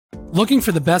Looking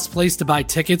for the best place to buy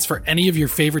tickets for any of your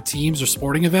favorite teams or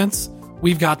sporting events?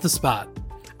 We've got the spot.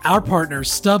 Our partner,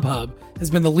 StubHub, has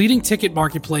been the leading ticket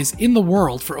marketplace in the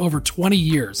world for over 20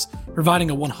 years, providing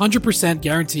a 100%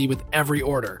 guarantee with every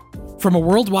order. From a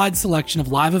worldwide selection of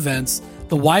live events,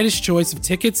 the widest choice of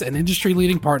tickets and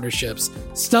industry-leading partnerships,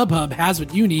 StubHub has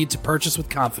what you need to purchase with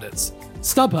confidence.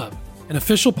 StubHub, an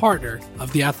official partner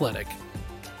of The Athletic.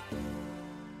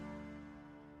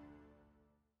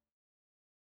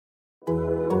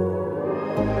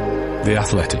 The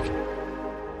Athletic.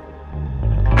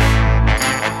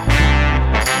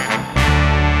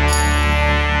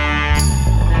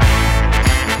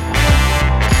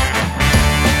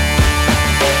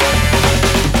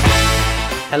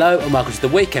 Hello and welcome to the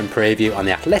weekend preview on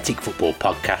the Athletic Football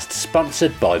Podcast,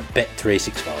 sponsored by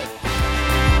Bet365.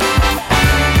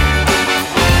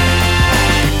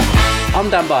 I'm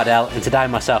Dan Bardell, and today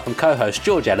myself and co-host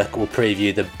George Ellick will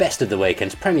preview the best of the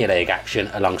weekend's Premier League action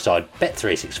alongside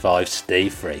Bet365's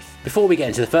Steve Freeth. Before we get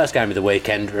into the first game of the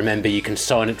weekend, remember you can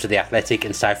sign up to The Athletic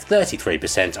and save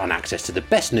 33% on access to the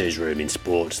best newsroom in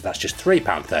sports. That's just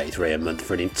 £3.33 a month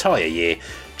for an entire year,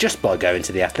 just by going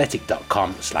to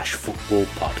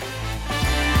theathletic.com/footballpod.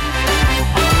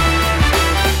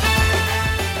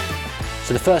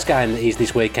 So the first game that is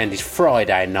this weekend is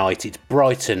Friday night. It's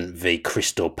Brighton v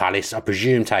Crystal Palace. I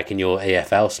presume taking your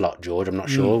EFL slot, George. I'm not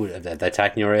sure. Have they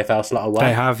taken your EFL slot away?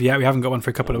 They have, yeah. We haven't got one for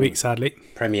a couple of weeks, sadly.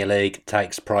 Premier League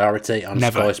takes priority on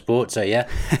Never. Sky Sports. So yeah,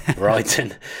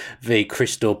 Brighton v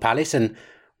Crystal Palace. And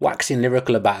waxing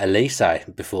lyrical about Elise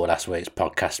before last week's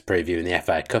podcast previewing the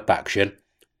FA Cup action.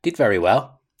 Did very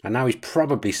well. And now he's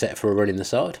probably set for a run in the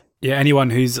side. Yeah, anyone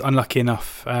who's unlucky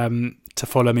enough to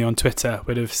follow me on Twitter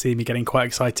would have seen me getting quite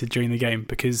excited during the game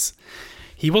because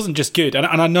he wasn't just good. And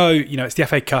I know, it's the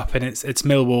FA Cup and it's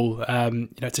Millwall.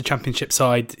 It's a championship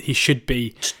side. He should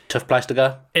be. Tough place to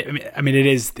go. It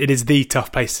is the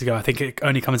tough place to go. I think it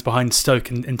only comes behind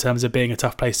Stoke in terms of being a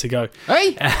tough place to go.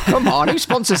 Hey, come on, who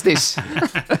sponsors this?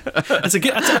 That's a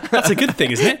good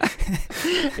thing, isn't it?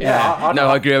 Yeah.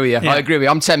 I agree with you. Yeah. I agree with you.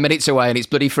 I'm 10 minutes away and it's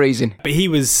bloody freezing. But he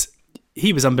was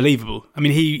unbelievable. I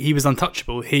mean, he was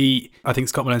untouchable. I think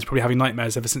Scott Mullins probably having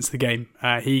nightmares ever since the game.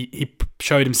 He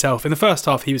showed himself. In the first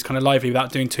half, he was kind of lively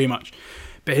without doing too much.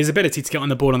 But his ability to get on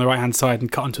the ball on the right-hand side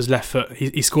and cut onto his left foot,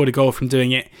 he scored a goal from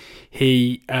doing it.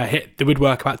 He hit the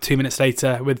woodwork about 2 minutes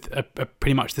later with a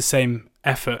pretty much the same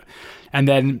effort. And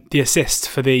then the assist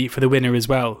for the winner as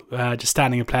well, just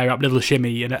standing a player up, little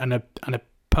shimmy and a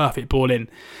perfect ball in.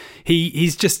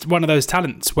 He's just one of those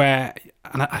talents where,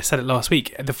 and I said it last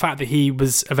week, the fact that he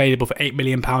was available for £8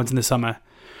 million in the summer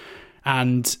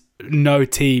and no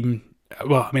team,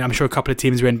 well, I mean, I'm sure a couple of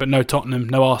teams were in, but no Tottenham,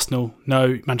 no Arsenal,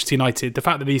 no Manchester United. The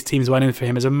fact that these teams weren't in for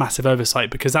him is a massive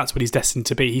oversight because that's what he's destined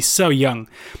to be. He's so young.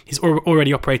 He's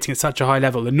already operating at such a high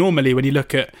level. And normally when you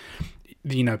look at,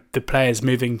 the players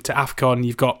moving to AFCON,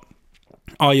 you've got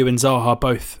Ayew and Zaha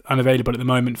both unavailable at the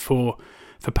moment for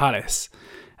Palace.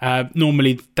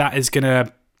 Normally that is going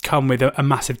to come with a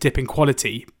massive dip in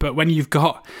quality, but when you've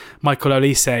got Michael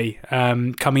Olise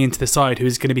coming into the side who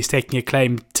is going to be staking a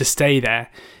claim to stay there,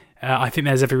 I think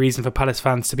there's every reason for Palace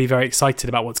fans to be very excited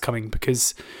about what's coming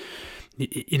because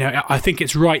I think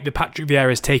it's right that Patrick Vieira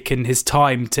has taken his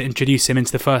time to introduce him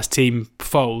into the first team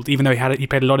fold, even though he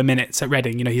played a lot of minutes at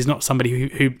Reading. He's not somebody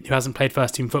who hasn't played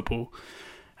first team football,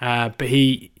 but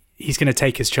he's going to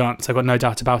take his chance. I've got no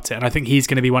doubt about it. And I think he's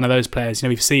going to be one of those players.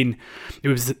 We've seen it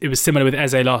was similar with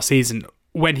Eze last season.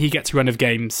 When he gets a run of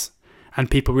games and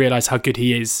people realise how good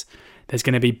he is, there's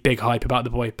going to be big hype about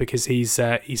the boy because he's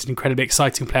an incredibly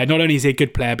exciting player. Not only is he a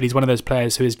good player, but he's one of those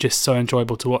players who is just so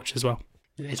enjoyable to watch as well.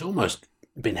 It's almost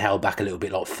been held back a little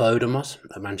bit like Foden was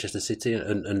at Manchester City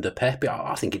under Pep.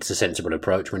 I think it's a sensible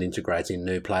approach when integrating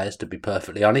new players, to be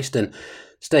perfectly honest. And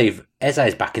Steve,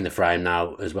 Eze's back in the frame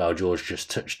now as well. George just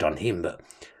touched on him, but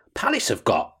Palace have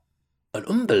got an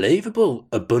unbelievable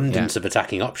abundance of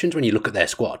attacking options when you look at their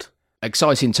squad.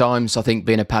 Exciting times, I think,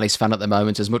 being a Palace fan at the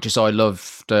moment. As much as I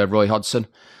loved Roy Hodgson,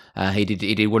 he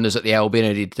did wonders at the Albion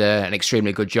and did an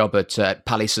extremely good job at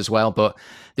Palace as well. But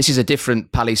this is a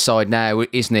different Palace side now,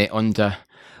 isn't it, under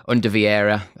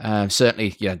Vieira?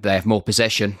 Certainly, they have more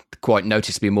possession, quite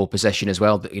noticeably more possession as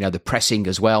well. The pressing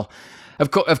as well.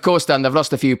 Of course, Dan, they've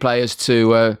lost a few players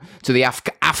to the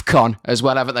AFCON as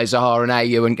well, haven't they? Zaha and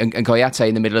Ayew and Koyate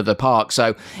in the middle of the park.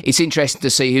 So it's interesting to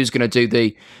see who's going to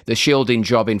do the shielding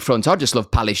job in front. I just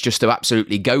love Palace just to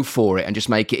absolutely go for it and just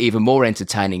make it even more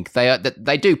entertaining.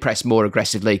 They do press more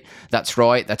aggressively. That's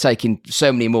right. They're taking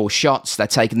so many more shots. They're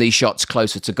taking these shots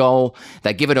closer to goal.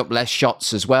 They're giving up less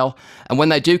shots as well. And when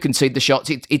they do concede the shots,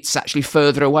 it's actually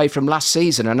further away from last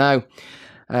season. I know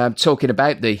Talking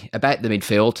about the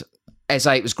midfield, Eze,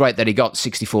 it was great that he got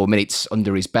 64 minutes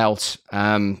under his belt.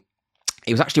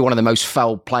 He was actually one of the most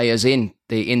fouled players in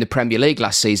the Premier League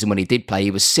last season when he did play.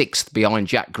 He was 6th behind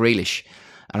Jack Grealish.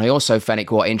 And I also found it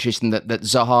quite interesting that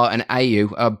Zaha and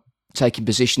Ayew are taking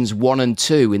positions 1 and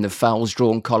 2 in the fouls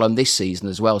drawn column this season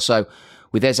as well. So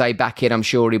with Eze back in, I'm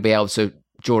sure he'll be able to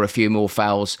draw a few more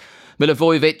fouls.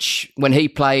 Milivojevic, when he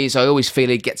plays, I always feel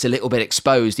he gets a little bit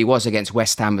exposed. He was against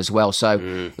West Ham as well. So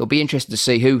it'll be interesting to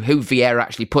see who Vieira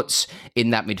actually puts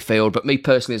in that midfield. But me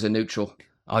personally, as a neutral,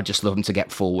 I'd just love him to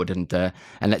get forward and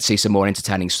let's see some more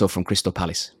entertaining stuff from Crystal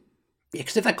Palace. Yeah,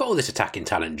 because if they've got all this attacking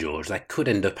talent, George, they could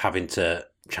end up having to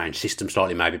change system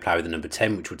slightly, maybe play with the number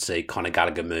 10, which would see Conor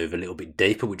Gallagher move a little bit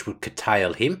deeper, which would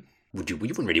curtail him. You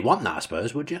wouldn't really want that, I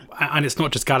suppose, would you? And it's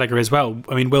not just Gallagher as well.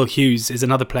 I mean, Will Hughes is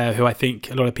another player who I think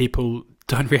a lot of people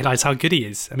don't realise how good he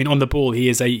is. I mean, on the ball, he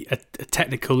is a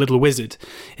technical little wizard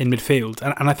in midfield.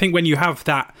 And I think when you have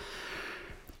that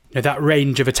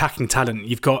range of attacking talent,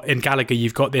 you've got in Gallagher,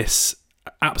 you've got this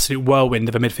absolute whirlwind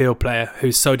of a midfield player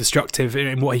who's so destructive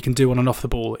in what he can do on and off the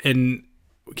ball. In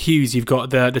Hughes, you've got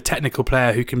the technical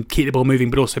player who can keep the ball moving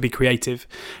but also be creative.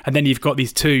 And then you've got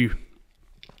these two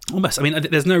almost, I mean,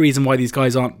 there's no reason why these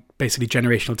guys aren't basically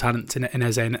generational talents in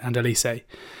Eze and Elise.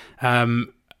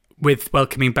 With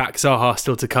welcoming back Zaha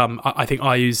still to come, I think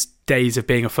Ayew's days of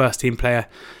being a first-team player,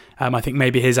 I think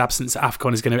maybe his absence at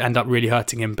AFCON is going to end up really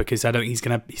hurting him, because I don't think he's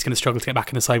going to struggle to get back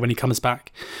in the side when he comes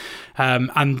back.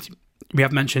 And we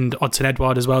have mentioned Odsonne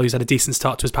Edouard as well, who's had a decent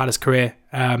start to his Palace career.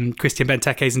 Christian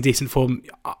Benteke is in decent form.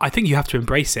 I think you have to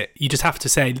embrace it. You just have to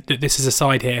say that this is a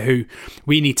side here who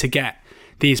we need to get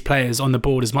these players on the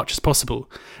board as much as possible.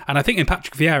 And I think in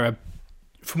Patrick Vieira,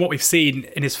 from what we've seen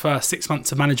in his first 6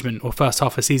 months of management, or first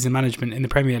half of season management in the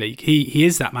Premier League, he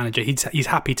is that manager. He's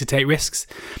happy to take risks.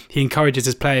 He encourages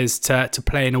his players to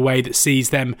play in a way that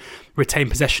sees them retain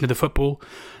possession of the football.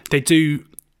 They do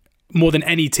more than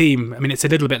any team. I mean, it's a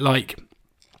little bit like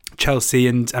Chelsea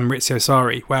and Maurizio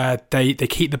Sarri, where they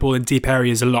keep the ball in deep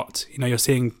areas a lot. You know, you're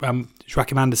seeing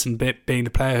Joachim Andersen being the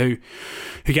player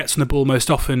who gets on the ball most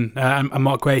often, and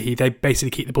Mark Guehi, they basically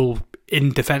keep the ball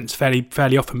in defence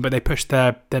fairly often, but they push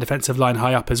their defensive line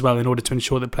high up as well in order to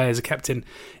ensure that players are kept in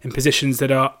positions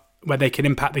that are where they can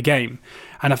impact the game.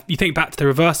 And if you think back to the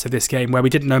reverse of this game, where we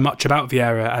didn't know much about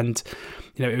Vieira, and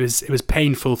you know, it was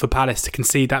painful for Palace to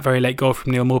concede that very late goal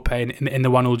from Neil Maupay in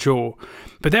the 1-1 draw.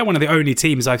 But they're one of the only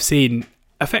teams I've seen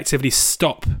effectively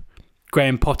stop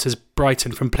Graham Potter's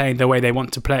Brighton from playing the way they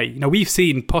want to play. You know, we've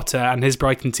seen Potter and his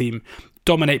Brighton team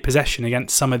dominate possession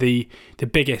against some of the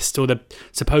biggest, or the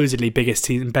supposedly biggest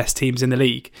teams and best teams in the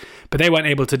league, but they weren't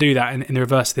able to do that in the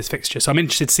reverse of this fixture. So I'm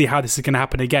interested to see how this is going to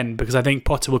happen again, because I think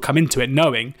Potter will come into it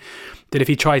knowing that if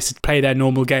he tries to play their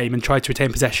normal game and try to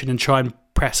retain possession and try and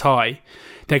press high,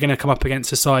 they're going to come up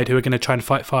against a side who are going to try and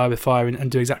fight fire with fire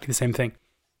and do exactly the same thing.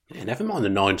 Yeah, never mind the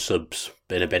 9 subs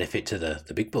being a benefit to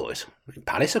the big boys. I mean,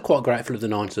 Palace are quite grateful of the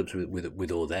 9 subs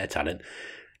with all their talent.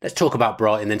 Let's talk about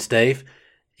Brighton then, Steve.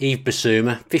 Yves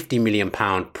Bissouma, £50 million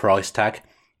price tag.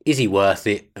 Is he worth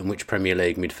it, and which Premier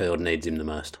League midfield needs him the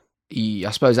most?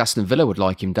 I suppose Aston Villa would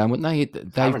like him, Dan, wouldn't they?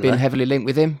 They've been heavily linked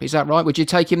with him. Is that right? Would you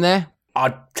take him there?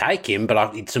 I'd take him,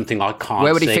 but it's something I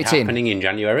can't see happening in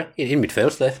January. In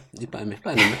midfield, Steve. He's playing the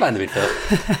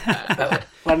midfield.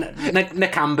 Well,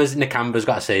 Nakamba's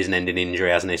got a season-ending injury,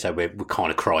 hasn't he? So we're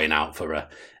kind of crying out for a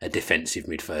defensive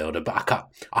midfielder. But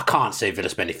I can't see Villa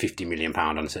spending £50 million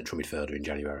on a central midfielder in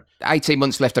January. 18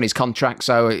 months left on his contract,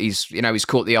 so he's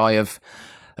caught the eye of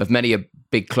many a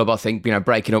big club, I think,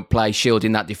 breaking up play,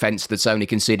 shielding that defence that's only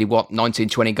conceded,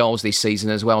 19-20 goals this season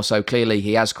as well. So clearly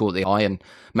he has caught the eye, and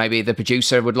maybe the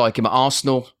producer would like him at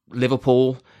Arsenal,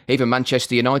 Liverpool, even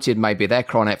Manchester United. Maybe they're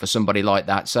crying out for somebody like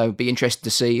that. So it'd be interesting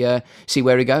to see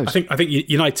where he goes. I think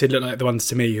United look like the ones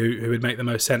to me who would make the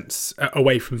most sense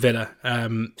away from Villa.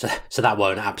 So that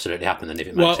won't absolutely happen then if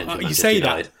it makes sense. Well, you say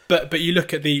United. That, but you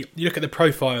look at the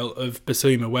profile of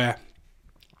Bissouma, where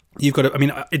you've got. I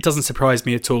mean, it doesn't surprise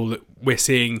me at all that we're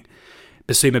seeing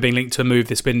Bissouma being linked to a move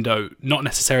this window. Not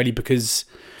necessarily because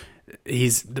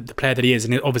he's the player that he is,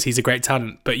 and obviously he's a great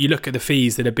talent, but you look at the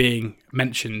fees that are being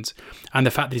mentioned, and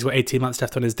the fact that he's got 18 months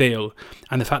left on his deal,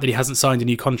 and the fact that he hasn't signed a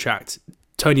new contract.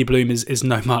 Tony Bloom is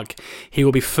no mug. He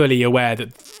will be fully aware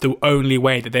that the only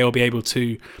way that they will be able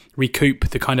to recoup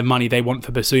the kind of money they want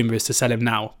for Bissouma is to sell him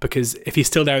now, because if he's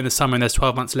still there in the summer and there's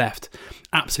 12 months left,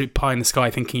 absolute pie in the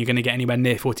sky thinking you're going to get anywhere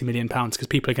near £40 million, because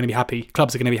people are going to be happy,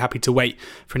 clubs are going to be happy to wait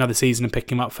for another season and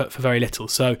pick him up for very little.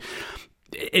 So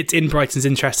it's in Brighton's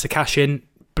interest to cash in.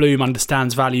 Bloom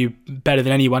understands value better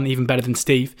than anyone, even better than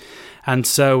Steve. And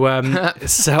so and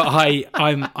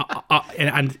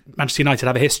Manchester United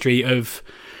have a history of,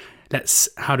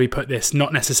 how do we put this,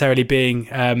 not necessarily being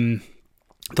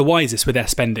the wisest with their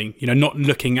spending, not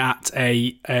looking at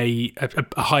a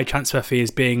high transfer fee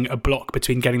as being a block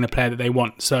between getting the player that they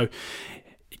want. So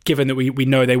given that we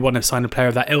know they want to sign a player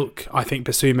of that ilk, I think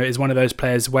Bissouma is one of those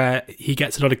players where he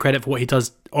gets a lot of credit for what he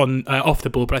does on off the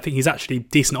ball, but I think he's actually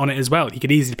decent on it as well. He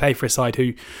could easily play for a side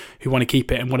who want to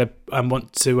keep it and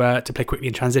want to play quickly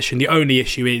in transition. The only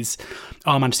issue is,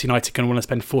 are Manchester United going to want to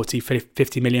spend 40,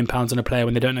 50 million pounds on a player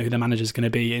when they don't know who their manager is going to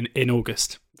be in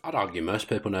August? I'd argue most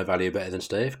people know value better than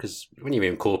Steve, because when you're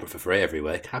in corporate for free every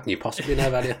week, how can you possibly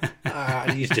know value?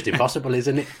 It's just impossible,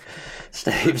 isn't it?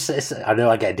 Steve says, I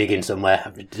know I get digging somewhere.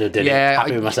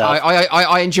 Happy with myself.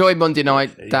 I enjoyed Monday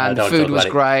night, Dan. The food was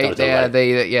great.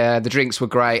 The drinks were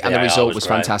great, and the result was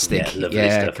fantastic.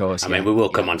 Yeah, of course. I mean, we will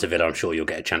come on to Villa. I'm sure you'll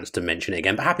get a chance to mention it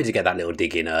again, but happy to get that little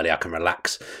dig in early. I can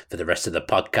relax for the rest of the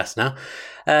podcast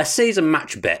now. Season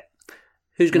match bet.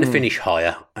 Who's going to finish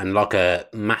higher? And like a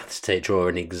maths teacher or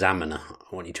an examiner,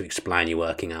 I want you to explain your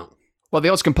working out. Well, the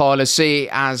odds compilers see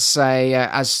as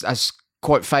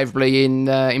quite favourably in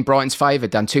Brighton's favour,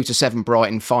 Dan. 2-7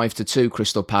 Brighton, 5-2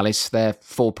 Crystal Palace. They're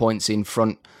 4 points in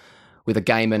front with a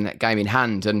game in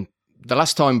hand. And the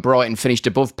last time Brighton finished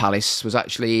above Palace was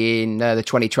actually in the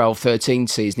 2012-13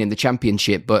 season in the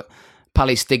Championship, but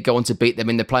Palace did go on to beat them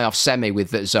in the playoff semi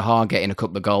with Zaha getting a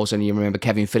couple of goals, and you remember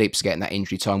Kevin Phillips getting that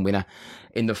injury time winner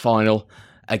in the final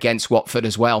against Watford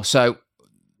as well. So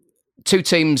two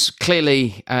teams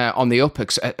clearly on the up,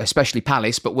 especially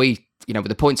Palace, but we, with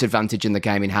the points advantage in the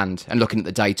game in hand and looking at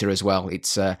the data as well,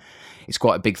 it's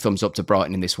quite a big thumbs up to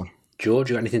Brighton in this one. George,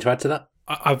 you got anything to add to that?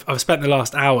 I've spent the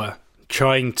last hour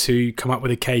trying to come up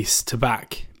with a case to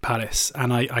back Palace,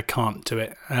 and I can't do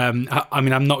it. I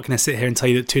mean, I'm not going to sit here and tell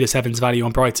you that 2-7's value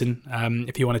on Brighton.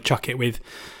 If you want to chuck it with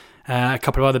a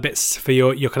couple of other bits for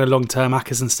your kind of long-term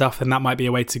hackers and stuff, then that might be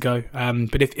a way to go.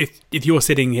 But if you're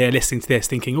sitting here listening to this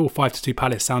thinking, 5-2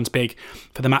 Palace sounds big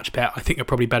for the match bet, I think you're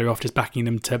probably better off just backing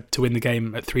them to win the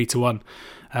game at 3-1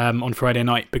 on Friday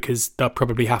night, because they'll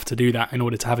probably have to do that in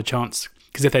order to have a chance.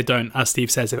 Because if they don't, as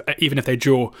Steve says, even if they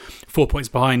draw 4 points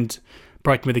behind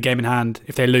Brighton with a game in hand,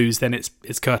 if they lose, then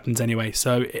it's curtains anyway.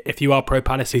 So if you are pro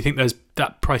Palace, you think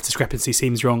that price discrepancy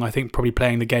seems wrong, I think probably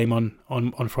playing the game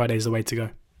on Friday is the way to go.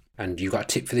 And you got a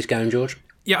tip for this game, George?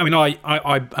 Yeah, I mean,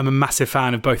 I'm a massive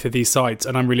fan of both of these sides,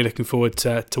 and I'm really looking forward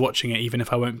to watching it, even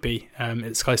if I won't be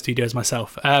at Sky Studios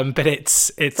myself. But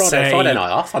it's Friday night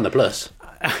off on the Plus.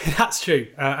 That's true.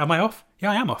 Am I off?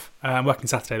 Yeah, I am off. I'm working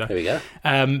Saturday though. There we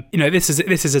go.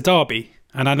 This is a derby,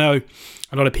 and I know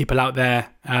a lot of people out there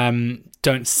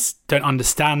don't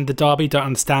understand the derby, don't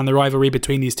understand the rivalry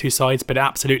between these two sides, but it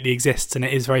absolutely exists, and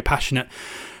it is very passionate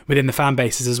within the fan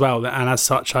bases as well. And as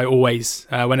such, I always,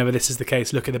 whenever this is the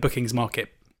case, look at the bookings market.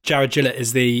 Jared Gillett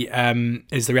is the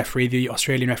referee, the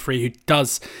Australian referee, who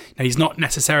does, he's not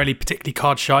necessarily particularly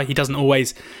card shy. He doesn't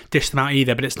always dish them out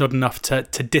either, but it's not enough to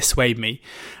dissuade me.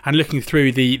 And looking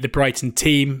through the Brighton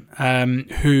team,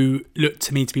 who looked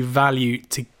to me to be value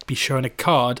to be shown a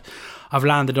card, I've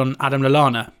landed on Adam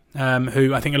Lallana,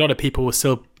 who I think a lot of people will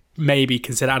still maybe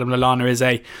consider Adam Lallana as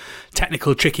a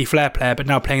technical, tricky flair player, but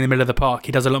now playing in the middle of the park,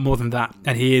 he does a lot more than that,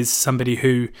 and he is somebody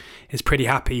who is pretty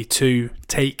happy to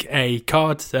take a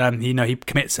card. He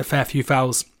commits a fair few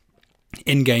fouls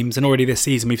in games, and already this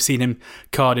season we've seen him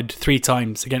carded 3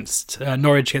 times against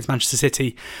Norwich, against Manchester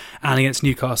City, and against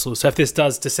Newcastle. So if this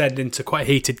does descend into quite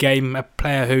a heated game, a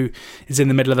player who is in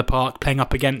the middle of the park playing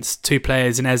up against 2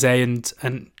 players in Eze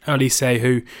and Olise,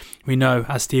 who we know,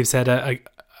 as Steve said,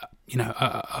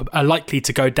 are likely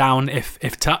to go down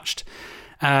if touched.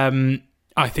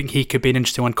 I think he could be an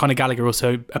interesting one. Conor Gallagher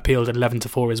also appealed at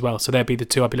 11-4 as well, so there'd be the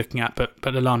 2 I'd be looking at. But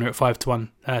Lallana at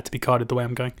 5-1 to be carded the way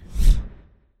I'm going.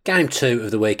 Game 2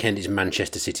 of the weekend is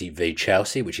Manchester City v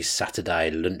Chelsea, which is Saturday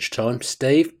lunchtime.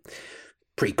 Steve,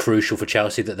 pretty crucial for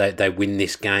Chelsea that they win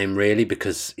this game, really,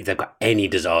 because if they've got any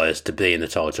desires to be in the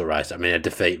title race, I mean, a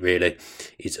defeat really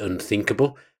is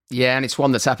unthinkable. Yeah, and it's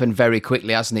one that's happened very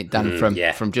quickly, hasn't it, Dan?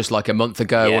 From just like a month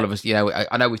ago, all of us,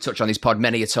 I know we've touched on this pod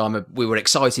many a time. We were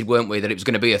excited, weren't we, that it was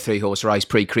going to be a 3-horse race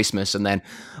pre-Christmas, and then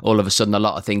all of a sudden a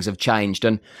lot of things have changed.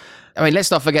 And I mean,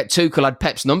 let's not forget Tuchel had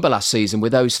Pep's number last season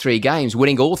with those 3 games,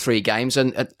 winning all 3 games,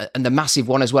 and the massive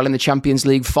one as well in the Champions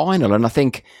League final. And I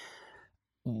think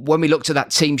when we looked at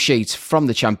that team sheet from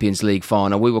the Champions League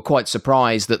final, we were quite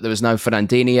surprised that there was no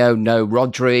Fernandinho, no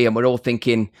Rodri, and we're all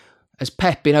thinking, has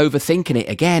Pep been overthinking it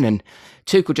again? And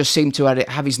Tuchel just seemed to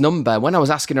have his number. When I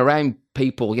was asking around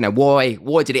people,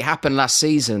 why did it happen last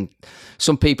season?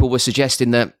 Some people were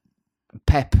suggesting that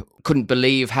Pep couldn't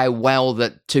believe how well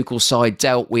that Tuchel's side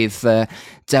dealt with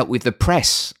the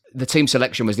press. The team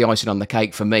selection was the icing on the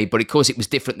cake for me, but of course it was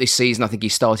different this season. I think he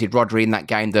started Rodri in that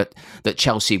game that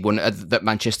Chelsea won, that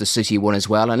Manchester City won as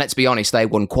well. And let's be honest, they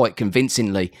won quite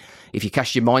convincingly. If you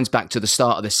cast your minds back to the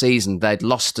start of the season, they'd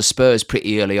lost to Spurs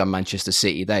pretty early on Manchester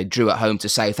City. They drew at home to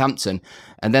Southampton,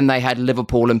 and then they had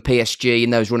Liverpool and PSG in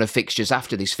those run of fixtures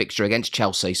after this fixture against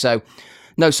Chelsea. So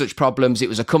no such problems. It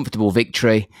was a comfortable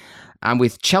victory. And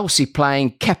with Chelsea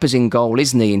playing, Kepa's in goal,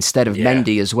 isn't he, instead of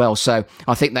Mendy as well? So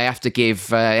I think they have to give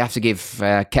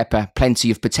Kepa plenty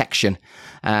of protection.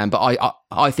 But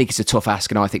I think it's a tough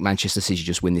ask, and I think Manchester City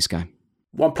just win this game.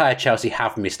 One player Chelsea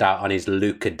have missed out on is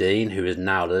Luca Dean, who has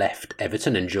now left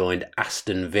Everton and joined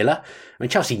Aston Villa. I mean,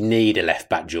 Chelsea need a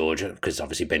left-back, George, because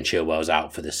obviously Ben Chilwell's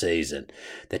out for the season.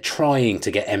 They're trying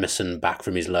to get Emerson back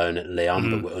from his loan at Lyon,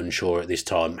 but we're unsure at this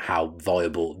time how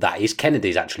viable that is.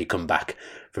 Kennedy's actually come back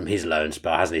from his loan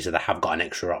spell, hasn't he? So they have got an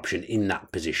extra option in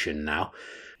that position now.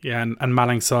 Yeah, and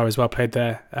Malang Sarr as well played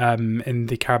there in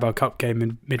the Carabao Cup game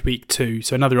in midweek too.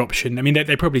 So another option. I mean,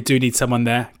 they probably do need someone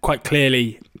there. Quite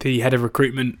clearly, the head of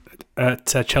recruitment at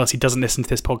Chelsea doesn't listen to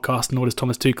this podcast, nor does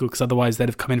Thomas Tuchel, because otherwise they'd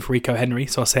have come in for Rico Henry.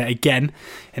 So I'll say it again.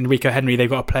 In Rico Henry, they've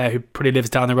got a player who probably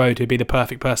lives down the road who'd be the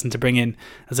perfect person to bring in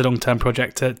as a long-term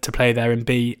project to play there and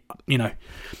be,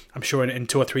 I'm sure in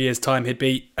 2 or 3 years' time he'd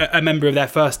be a member of their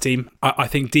first team. I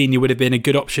think Digne would have been a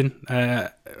good option,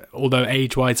 although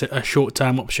age-wise a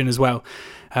short-term option as well.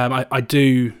 I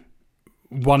do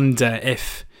wonder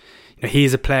if he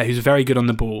is a player who's very good on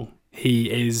the ball.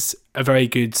 He is a very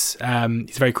good, he's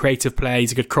a very creative player.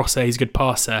 He's a good crosser. He's a good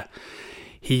passer.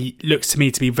 He looks to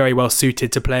me to be very well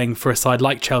suited to playing for a side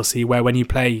like Chelsea, where when you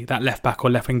play that left-back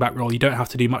or left-wing-back role, you don't have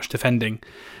to do much defending.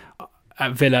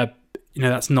 At Villa,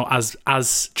 that's not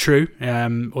as true,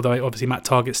 although obviously Matt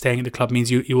Targett staying at the club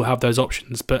means you will have those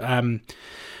options. But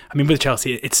with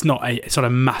Chelsea, it's not a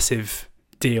massive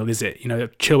deal, is it?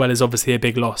 Chilwell is obviously a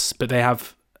big loss, but they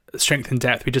have strength and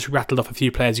depth. We just rattled off a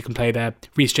few players who can play there.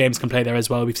 Reece James can play there as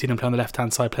well. We've seen him play on the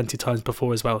left-hand side plenty of times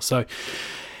before as well. So,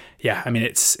 yeah, I mean,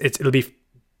 it'll be...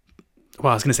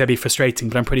 Well, I was going to say it'll be frustrating,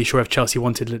 but I'm pretty sure if Chelsea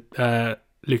wanted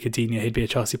Luca Digne, he'd be a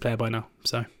Chelsea player by now.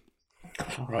 So...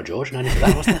 All right, George, no need for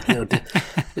that, wasn't there?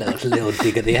 little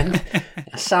dig at the end.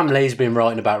 Sam Lee's been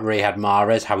writing about Riyad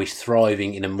Mahrez, how he's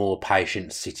thriving in a more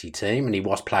patient City team, and he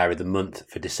was Player of the Month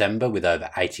for December with over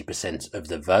 80% of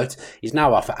the vote. He's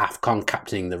now off at AFCON,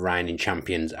 captaining the reigning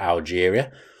champions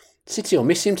Algeria. City will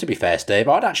miss him, to be fair, Steve.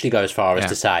 I'd actually go as far as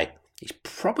to say he's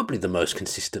probably the most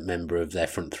consistent member of their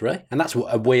front three. And that's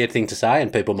a weird thing to say,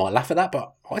 and people might laugh at that,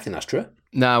 but I think that's true.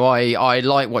 No, I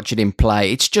like watching him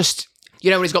play. It's just...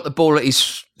 when he's got the ball at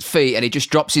his feet and he just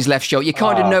drops his left shoulder, you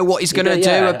kind of know what he's going to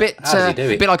do. A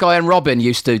bit like Ian Robin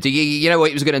used to. You know what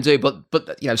he was going to do,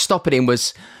 but stopping him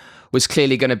was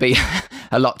clearly going to be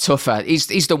a lot tougher.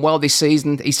 He's done well this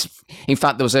season. In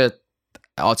fact, there was a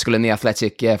article in The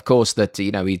Athletic, of course, that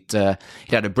he'd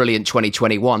had a brilliant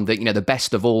 2021. That the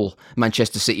best of all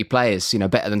Manchester City players,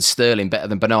 better than Sterling, better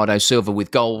than Bernardo Silva with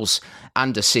goals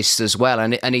and assists as well,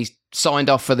 and he signed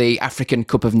off for the African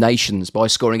Cup of Nations by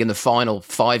scoring in the final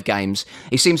 5 games.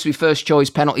 He seems to be first choice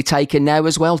penalty taker now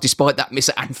as well, despite that miss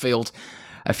at Anfield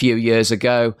a few years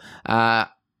ago. I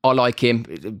like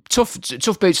him. Tough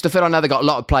boots to fill. I know they've got a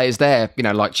lot of players there.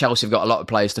 Like Chelsea have got a lot of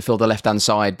players to fill the left-hand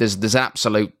side. There's an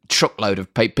absolute truckload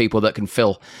of people that can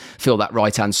fill that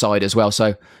right-hand side as well.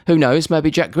 So who knows?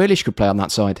 Maybe Jack Grealish could play on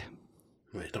that side.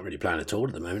 Well, he's not really playing at all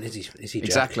at the moment, is he? Jack?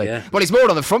 Exactly. Yeah. Well, he's more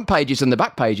on the front pages than the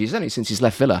back pages, isn't he, since he's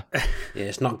left Villa? Yeah,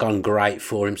 it's not gone great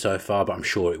for him so far, but I'm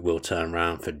sure it will turn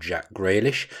around for Jack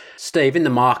Grealish. Steve, in the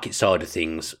market side of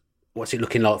things, what's it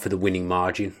looking like for the winning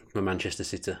margin for Manchester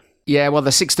City? Yeah, well,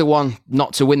 they're 6-1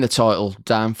 not to win the title,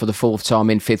 Dan, for the 4th time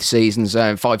in 5 seasons,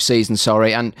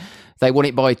 and they won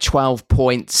it by 12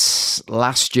 points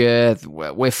last year.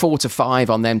 We're 4-5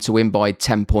 on them to win by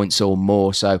 10 points or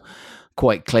more, so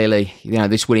quite clearly,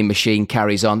 this winning machine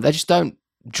carries on. They just don't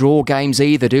draw games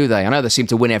either, do they? I know they seem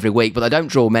to win every week, but they don't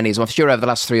draw many. So I'm sure over the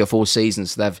last 3 or 4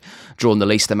 seasons, they've drawn the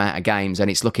least amount of games, and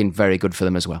it's looking very good for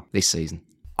them as well this season.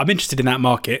 I'm interested in that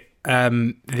market,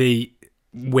 the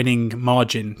winning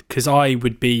margin, because I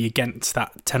would be against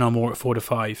that 10 or more at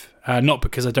 4-5. Not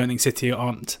because I don't think City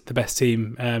aren't the best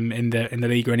team in the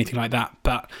league or anything like that,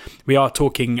 but we are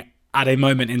talking at a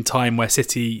moment in time where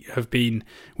City have been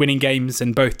winning games,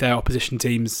 and both their opposition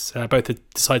teams, both the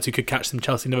sides who could catch them,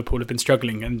 Chelsea and Liverpool, have been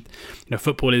struggling. And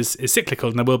football is cyclical,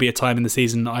 and there will be a time in the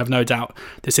season, I have no doubt,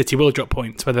 that City will drop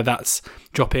points, whether that's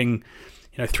dropping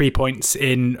 3 points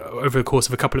in over the course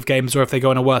of a couple of games, or if they go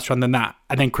on a worse run than that.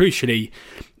 And then crucially,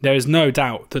 there is no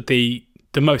doubt that the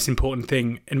the most important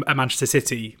thing at Manchester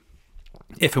City,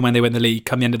 if and when they win the league,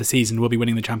 come the end of the season, will be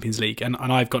winning the Champions League. And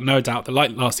I've got no doubt that,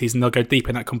 like last season, they'll go deep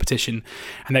in that competition.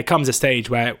 And there comes a stage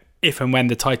where, if and when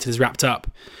the title is wrapped up,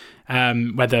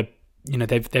 whether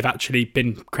they've actually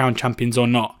been crowned champions or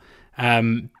not,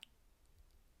 the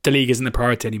league isn't the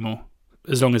priority anymore,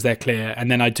 as long as they're clear. And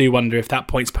then I do wonder if that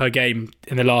points per game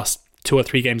in the last 2 or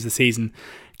 3 games of the season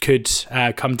could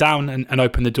come down and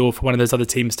open the door for one of those other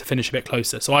teams to finish a bit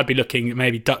closer. So I'd be looking at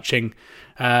maybe Dutching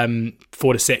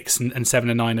 4-6 and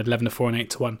 7-9 and 11-4 and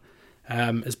 8-1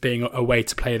 as being a way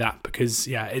to play that, because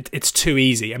it's too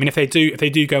easy. I mean, if they do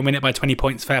go and win it by 20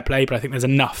 points, fair play, but I think there's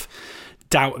enough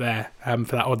doubt there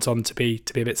for that odds on to be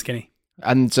a bit skinny.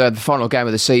 And the final game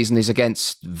of the season is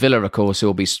against Villa, of course, who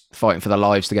will be fighting for their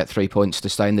lives to get 3 points to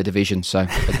stay in the division. So,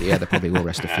 they probably will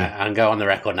rest a few. And go on the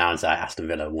record now and say Aston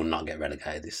Villa will not get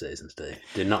relegated this season, Steve.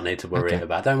 Do not need to worry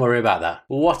about. Don't worry about that.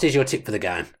 What is your tip for the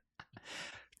game?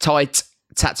 Tight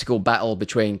tactical battle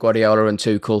between Guardiola and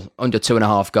Tuchel, under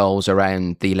 2.5 goals,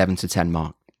 around the 11-10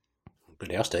 mark.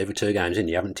 Good hell, Steve, with 2 games in,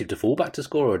 you haven't tipped a fullback to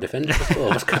score or a defender to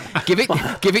score. Give it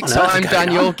time,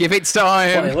 Daniel. Give it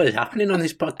time. What is happening on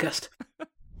this podcast?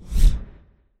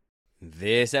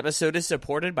 This episode is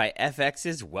supported by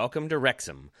FX's Welcome to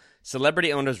Wrexham.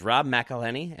 Celebrity owners Rob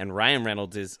McElhenney and Ryan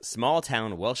Reynolds'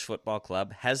 small-town Welsh football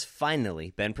club has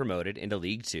finally been promoted into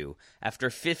League Two after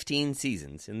 15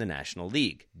 seasons in the National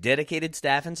League. Dedicated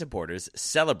staff and supporters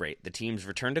celebrate the team's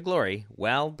return to glory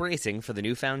while bracing for the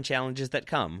newfound challenges that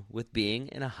come with being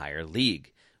in a higher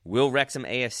league. Will Wrexham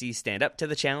AFC stand up to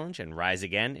the challenge and rise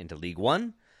again into League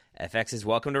One? FX's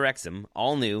Welcome to Wrexham,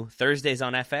 all new, Thursdays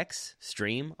on FX,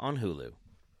 stream on Hulu.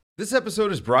 This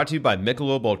episode is brought to you by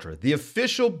Michelob Ultra, the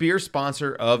official beer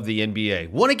sponsor of the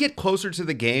NBA. Want to get closer to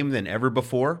the game than ever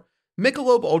before?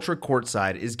 Michelob Ultra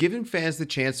Courtside is giving fans the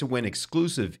chance to win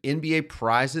exclusive NBA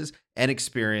prizes and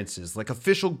experiences like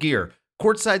official gear,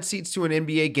 courtside seats to an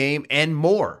NBA game, and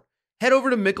more. Head over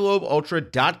to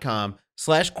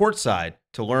MichelobUltra.com/courtside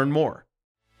to learn more.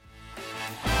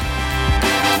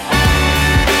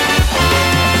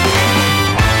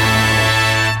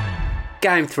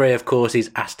 Game 3, of course,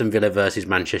 is Aston Villa versus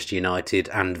Manchester United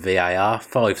and VAR.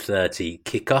 5:30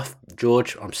 kickoff.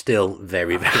 George, I'm still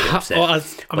very, very upset. I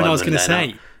was going to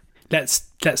say, let's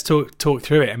talk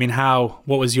through it. I mean,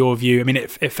 what was your view? I mean,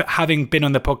 if having been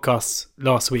on the podcast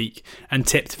last week and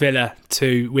tipped Villa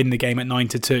to win the game at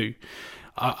 9-2,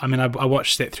 I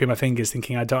watched it through my fingers,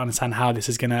 thinking I don't understand how this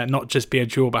is going to not just be a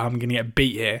draw, but how I'm going to get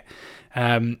beat here.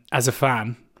 As a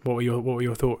fan, what were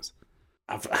your thoughts?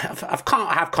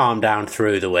 I've calmed down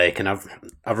through the week, and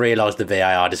I've realised the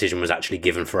VAR decision was actually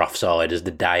given for offside as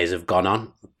the days have gone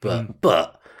on.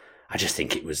 But I just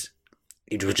think it was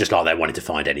just like they wanted to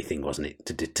find anything, wasn't it,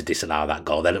 to disallow that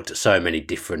goal. They looked at so many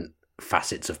different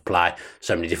facets of play,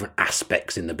 so many different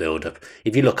aspects in the build-up.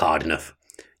 If you look hard enough,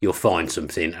 you'll find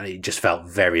something, and it just felt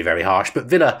very, very harsh. But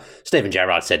Villa, Steven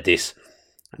Gerrard said this,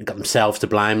 and got themselves to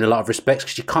blame in a lot of respects,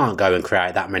 because you can't go and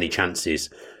create that many chances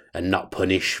and not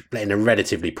punish, letting a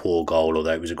relatively poor goal,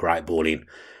 although it was a great ball in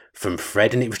from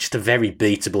Fred, and it was just a very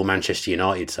beatable Manchester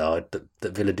United side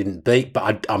that Villa didn't beat.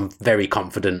 But I'm very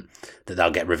confident that they'll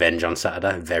get revenge on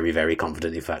Saturday. Very, very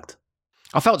confident, in fact.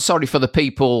 I felt sorry for the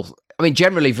people. I mean,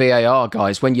 generally VAR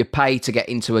guys, when you pay to get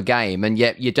into a game, and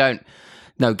yet you don't.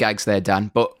 No gags there,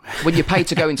 Dan. But when you pay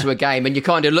to go into a game and you're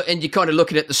kind of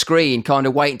looking at the screen, kind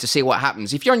of waiting to see what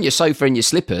happens. If you're on your sofa in your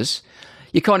slippers,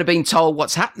 you're kind of being told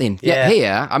what's happening. Yeah. Yet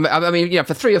here, I mean,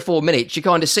 for 3 or 4 minutes, you're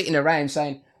kind of sitting around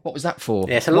saying, "What was that for?"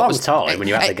 Yeah, it's a long time when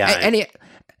you're at the game.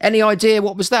 Any idea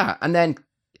what was that? And then,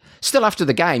 still after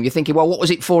the game, you're thinking, "Well, what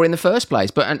was it for in the first place?"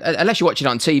 But unless you're watching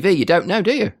it on TV, you don't know,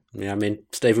 do you? Yeah, I mean,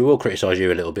 Steve, we will criticise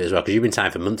you a little bit as well, because you've been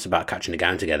saying for months about catching a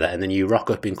game together, and then you rock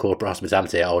up in corporate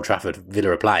hospitality at Old Trafford,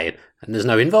 Villa are playing, and there's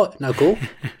no invite, no call.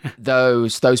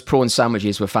 Those prawn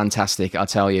sandwiches were fantastic, I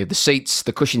tell you.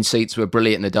 The cushion seats were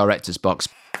brilliant in the director's box.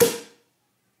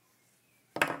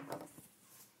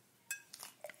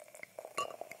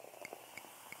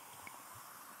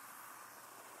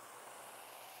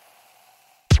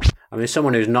 I mean,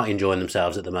 someone who's not enjoying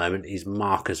themselves at the moment is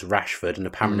Marcus Rashford, and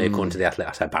apparently, according to the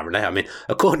Athletic,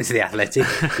 according to the Athletic,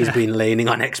 he's been leaning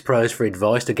on ex-pros for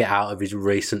advice to get out of his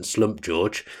recent slump,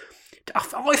 George.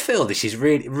 I feel this is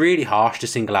really, really harsh to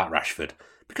single out Rashford,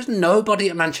 because nobody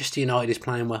at Manchester United is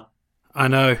playing well. I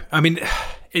know. I mean,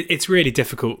 it's really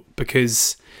difficult,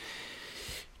 because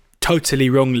totally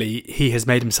wrongly, he has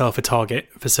made himself a target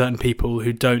for certain people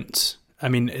who don't I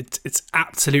mean, it's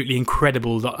absolutely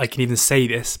incredible that I can even say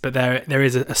this, but there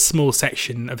is a small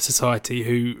section of society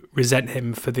who resent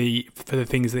him for the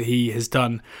things that he has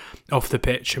done off the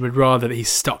pitch and would rather that he's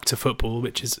stuck to football,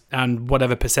 and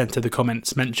whatever percent of the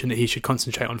comments mention that he should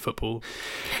concentrate on football.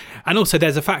 And also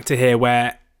there's a factor here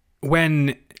where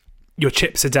when your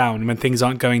chips are down, when things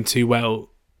aren't going too well,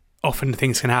 often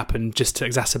things can happen just to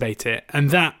exacerbate it. And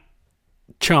that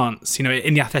chance,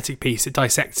 in the Athletic piece, it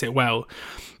dissects it well.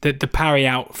 The parry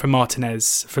out from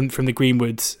Martinez from the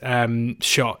Greenwood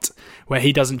shot, where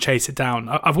he doesn't chase it down.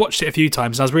 I've watched it a few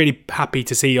times, and I was really happy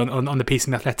to see on the piece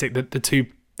in the Athletic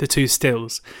the two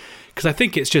stills, because I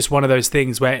think it's just one of those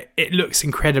things where it looks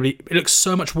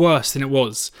so much worse than it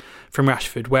was from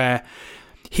Rashford, where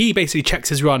he basically checks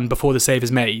his run before the save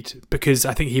is made because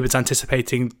I think he was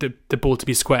anticipating the ball to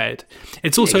be squared.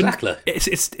 It's also exactly.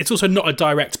 It's also not a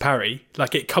direct parry.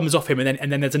 Like, it comes off him and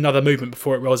then there's another movement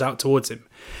before it rolls out towards him.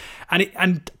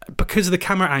 And because of the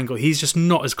camera angle, he's just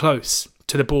not as close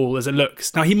to the ball as it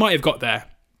looks. Now, he might have got there.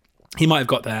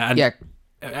 And Yeah.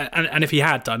 And if he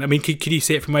had done, I mean, could you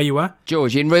see it from where you were?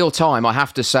 George, in real time, I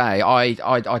have to say, I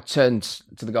turned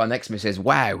to the guy next to me and says,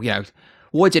 wow,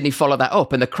 why didn't he follow that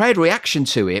up? And the crowd reaction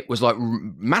to it was like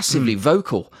massively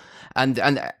vocal. And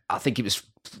I think it was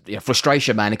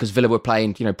frustration, man, because Villa were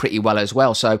playing, pretty well as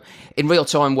well. So in real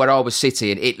time, where I was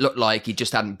sitting, it looked like he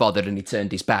just hadn't bothered and he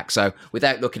turned his back. So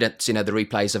without looking at, the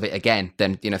replays of it again,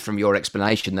 then, from your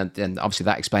explanation, then obviously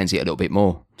that explains it a little bit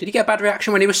more. Did he get a bad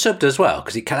reaction when he was subbed as well?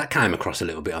 Because that came across a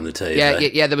little bit on the TV.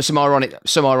 Yeah. There was some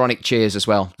ironic cheers as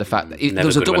well. The fact that there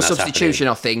was a double substitution,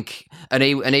 I think, and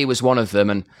he was one of them.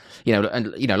 And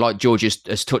like George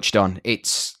has touched on,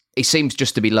 he seems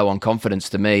just to be low on confidence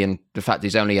to me, and the fact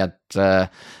he's only had a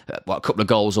couple of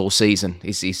goals all season,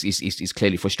 he's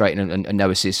clearly frustrating, and no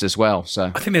assists as well.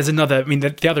 So I think there's another. I mean,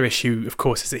 the other issue, of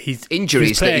course, is that he's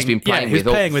injuries that he's been playing with.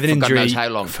 He's playing with an injury God knows how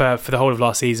long. for the whole of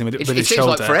last season with his shoulder. It seems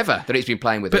like forever that he's been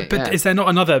playing with it. But is there not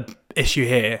another issue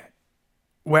here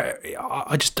where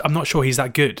I'm not sure he's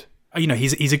that good?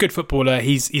 He's a good footballer.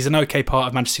 He's an okay part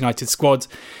of Manchester United's squad.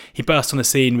 He burst on the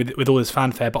scene with all his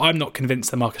fanfare, but I'm not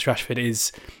convinced that Marcus Rashford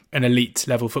is an elite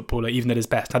level footballer, even at his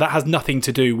best. Now, that has nothing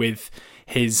to do with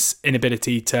his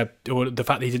inability or the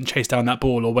fact that he didn't chase down that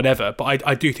ball or whatever. But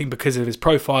I do think because of his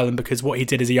profile and because what he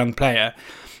did as a young player,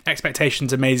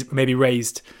 expectations are maybe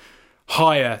raised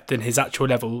higher than his actual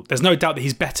level. There's no doubt that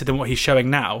he's better than what he's showing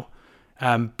now.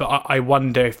 But I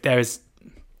wonder if there is,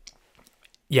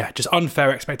 just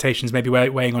unfair expectations maybe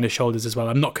weighing on his shoulders as well.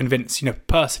 I'm not convinced.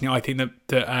 Personally, I think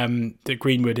that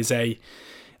Greenwood is a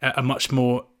much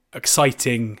more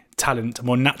exciting talent, a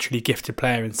more naturally gifted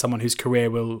player, and someone whose career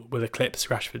will eclipse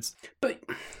Rashford's. But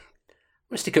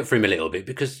let's stick up for him a little bit,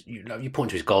 because you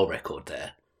point to his goal record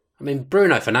there. I mean,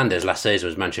 Bruno Fernandes last season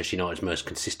was Manchester United's most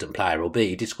consistent player, albeit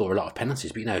he did score a lot of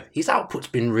penalties. But his output's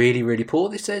been really, really poor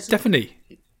this season. Definitely.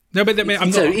 No, but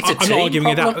I'm not arguing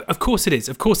with that. Of course it is.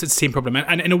 Of course it's a team problem.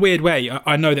 And in a weird way,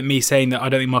 I know that me saying that I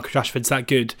don't think Marcus Rashford's that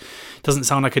good doesn't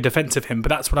sound like a defence of him, but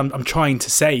that's what I'm trying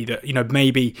to say, that,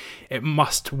 maybe it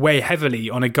must weigh heavily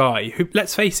on a guy who,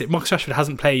 let's face it, Marcus Rashford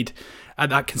hasn't played at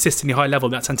that consistently high level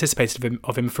that's anticipated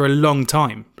of him for a long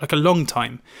time.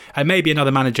 And maybe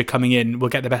another manager coming in will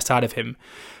get the best out of him.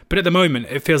 But at the moment,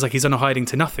 it feels like he's on a hiding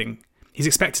to nothing. He's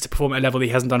expected to perform at a level that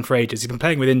he hasn't done for ages. He's been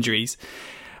playing with injuries.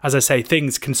 As I say,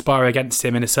 things conspire against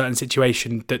him in a certain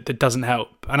situation that doesn't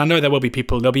help. And I know there'll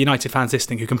be United fans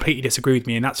listening who completely disagree with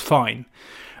me, and that's fine.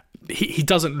 He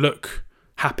doesn't look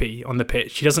happy on the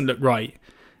pitch. He doesn't look right.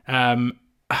 And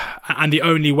the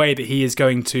only way that he is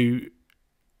going to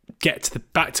get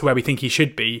back to where we think he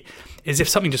should be is if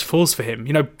something just falls for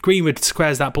him. Greenwood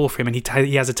squares that ball for him and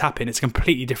he has a tap in. It's a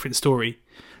completely different story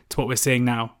to what we're seeing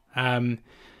now.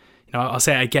 I'll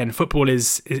say it again, football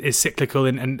is cyclical,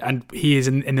 and he is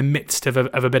in the midst of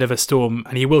a bit of a storm,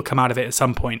 and he will come out of it at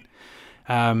some point.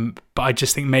 But I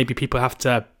just think maybe people have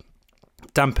to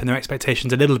dampen their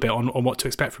expectations a little bit on what to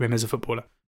expect from him as a footballer.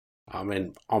 I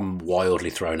mean, I'm wildly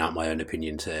throwing out my own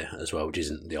opinions here as well, which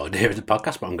isn't the idea of the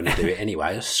podcast, but I'm going to do it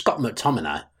anyway. Scott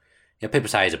McTominay, people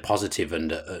say he's a positive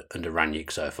under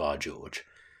Ranić so far, George.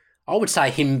 I would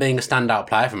say him being a standout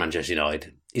player for Manchester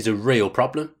United is a real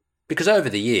problem. Because over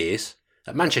the years,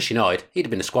 at Manchester United, he'd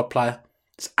have been a squad player.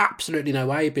 There's absolutely no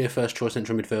way he'd be a first-choice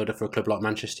central midfielder for a club like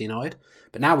Manchester United.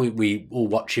 But now we all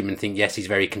watch him and think, yes, he's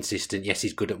very consistent, yes,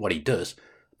 he's good at what he does.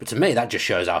 But to me, that just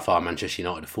shows how far Manchester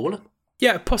United have fallen.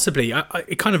 Yeah, possibly.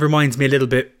 It kind of reminds me a little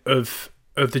bit of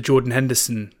the Jordan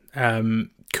Henderson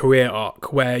career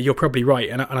arc, where you're probably right.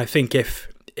 And I think if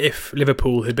if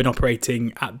Liverpool had been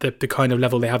operating at the kind of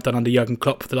level they have done under Jurgen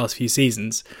Klopp for the last few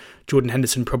seasons, Jordan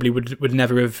Henderson probably would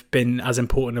never have been as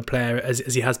important a player as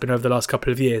he has been over the last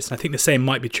couple of years. And I think the same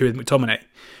might be true with McTominay,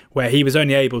 where he was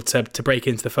only able to break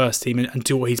into the first team and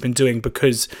do what he's been doing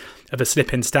because of a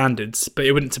slip in standards. But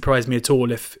it wouldn't surprise me at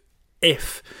all if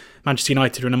Manchester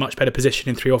United are in a much better position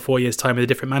in 3 or 4 years' time with a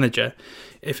different manager.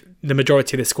 If the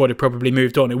majority of the squad had probably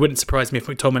moved on, it wouldn't surprise me if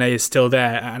McTominay is still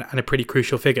there and a pretty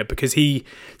crucial figure, because he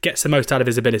gets the most out of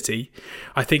his ability.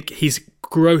 I think he's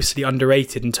grossly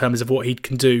underrated in terms of what he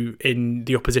can do in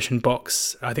the opposition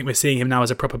box. I think we're seeing him now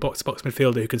as a proper box-to-box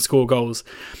midfielder who can score goals,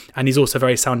 and he's also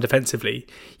very sound defensively.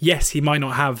 Yes, he might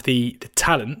not have the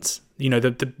talent,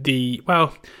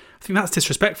 well, I think that's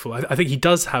disrespectful. I think he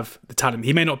does have the talent.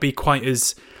 He may not be quite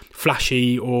as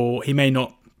flashy, or he may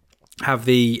not have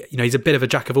he's a bit of a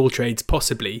jack of all trades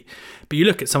possibly, but you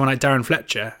look at someone like Darren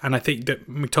Fletcher, and I think that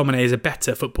McTominay is a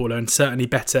better footballer and certainly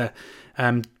better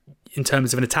in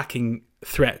terms of an attacking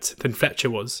threat than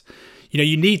Fletcher was.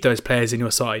 You need those players in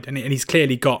your side, and he's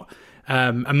clearly got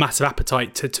a massive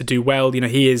appetite to do well.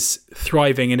 He is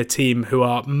thriving in a team who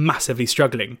are massively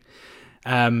struggling.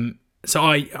 So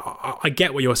I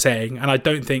get what you're saying, and I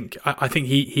think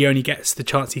he only gets the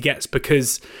chance he gets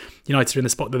because United are in the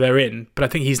spot that they're in. But I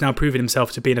think he's now proven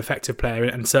himself to be an effective player,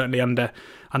 and certainly under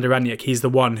Ranić, he's the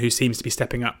one who seems to be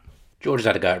stepping up. George has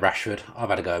had a go at Rashford. I've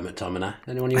had a go at McTominay.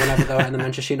 Anyone you want to have a go at in the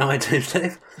Manchester United team,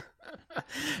 Steve?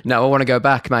 No, I want to go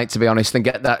back, mate, to be honest, and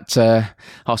get that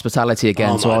hospitality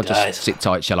again. So I'll just sit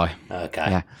tight, shall I?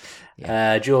 Okay.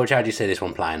 Yeah. George, how do you see this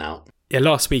one playing out? Yeah,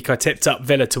 last week I tipped up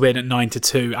Villa to win at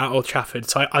 9-2 at Old Trafford.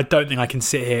 So I don't think I can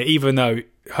sit here, even though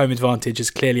home advantage is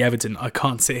clearly evident. I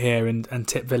can't sit here and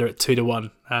tip Villa at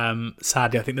 2-1.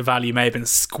 Sadly, I think the value may have been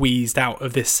squeezed out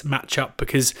of this matchup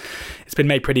because it's been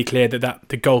made pretty clear that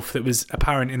the gulf that was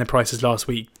apparent in the prices last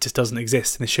week just doesn't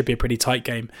exist, and this should be a pretty tight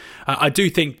game. I do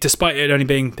think, despite there only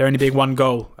being one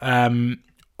goal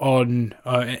in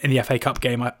the FA Cup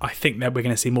game, I think that we're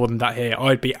going to see more than that here.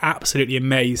 I'd be absolutely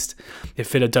amazed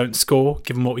if Villa don't score,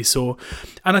 given what we saw.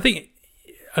 And I think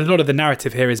a lot of the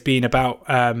narrative here has been about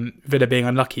Villa being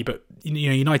unlucky, but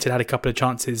United had a couple of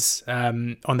chances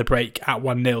on the break at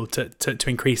 1-0 to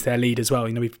increase their lead as well.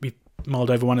 We've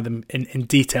mulled over one of them in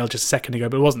detail just a second ago,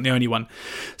 but it wasn't the only one.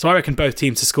 So I reckon both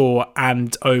teams to score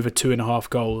and over 2.5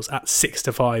 goals at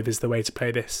 6-5 is the way to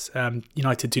play this.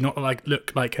 United do not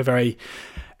look like a very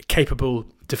capable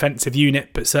defensive unit,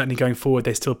 but certainly going forward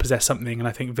they still possess something, and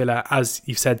I think Villa, as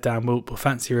you've said, Dan, will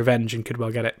fancy revenge and could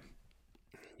well get it.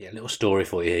 Yeah, a little story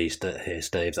for you here,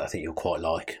 Steve, that I think you'll quite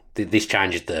like. This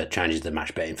changes the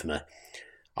match betting for me.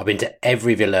 I've been to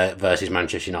every Villa versus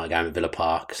Manchester United game at Villa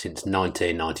Park since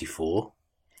 1994.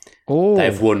 Oh,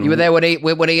 they've won. You were there when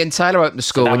Ian Taylor opened the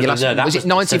school. Was it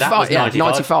 95? Yeah,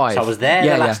 95. So I was there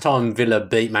the last time Villa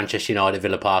beat Manchester United at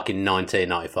Villa Park in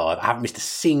 1995. I haven't missed a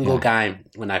single game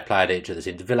when they played each other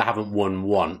since. Villa haven't won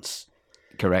once.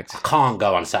 Correct. I can't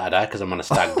go on Saturday because I'm on a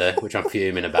stag do, which I'm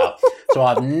fuming about. So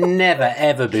I've never,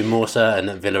 ever been more certain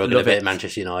that Villa are going to beat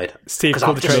Manchester United. Steve,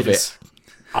 call the traders.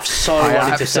 I've so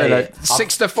wanted to see it.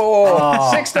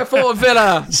 6-4. 6-4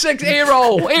 Villa.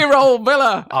 Hero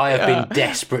Villa. I have been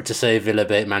desperate to see Villa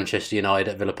beat Manchester United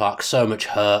at Villa Park. So much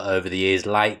hurt over the years.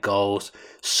 Late goals,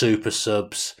 super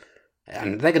subs.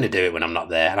 And they're going to do it when I'm not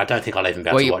there. And I don't think I'll even be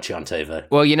able to watch it on TV.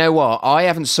 Well, you know what? I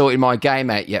haven't sorted my game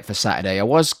out yet for Saturday. I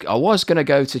was going to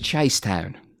go to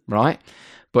Chasetown, right?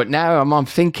 But now I'm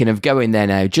thinking of going there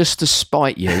now just to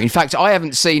spite you. In fact, I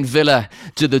haven't seen Villa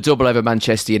do the double over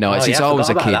Manchester United since I was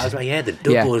a kid. The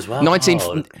double as well.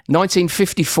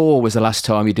 1954 was the last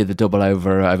time you did the double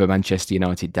over Manchester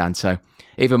United, Dan. So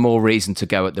even more reason to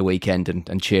go at the weekend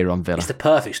and cheer on Villa. It's the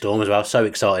perfect storm as well. So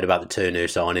excited about the two new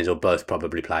signings. Will both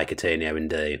probably play Coutinho and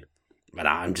Dean. But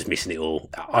I'm just missing it all.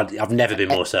 I've never been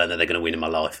more certain that they're going to win in my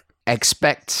life.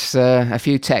 Expect a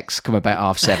few texts come about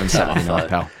 7:30 Saturday night,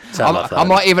 pal. I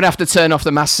might even have to turn off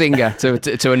the Masked Singer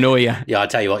to annoy you. Yeah, I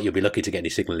tell you what, you'll be lucky to get any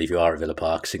signal if you are at Villa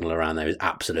Park. Signal around there is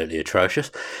absolutely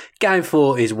atrocious. Game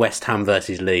 4 is West Ham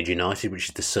versus Leeds United, which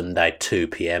is the Sunday 2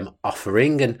 p.m.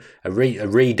 offering, and a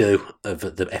redo of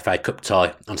the FA Cup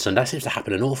tie on Sunday. Seems to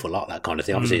happen an awful lot, that kind of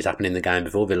thing. Obviously, it's happened in the game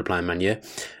before, Villa playing Man U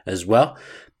as well.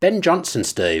 Ben Johnson,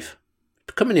 Steve,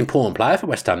 become an important player for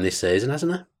West Ham this season,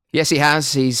 hasn't he? Yes, he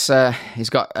has. He's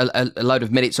got a load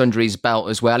of minutes under his belt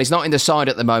as well. He's not in the side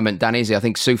at the moment, Dan, is he? I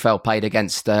think Sufel played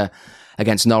against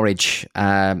Norwich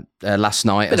last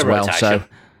night as well. Rotation. So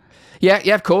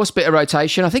yeah, of course, bit of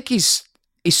rotation. I think he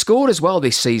scored as well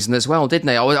this season as well, didn't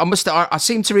he? I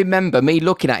seem to remember me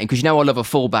looking at him because I love a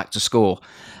fullback to score,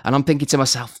 and I'm thinking to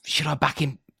myself, should I back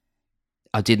him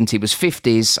I didn't. It was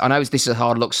 50s. I know this is a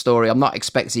hard luck story. I'm not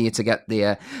expecting you to get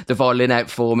the violin out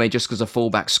for me just because a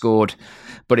fullback scored.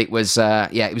 But it was,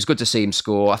 it was good to see him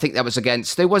score. I think that was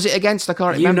against, who was it against? I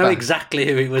can't remember. You know exactly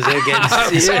who it was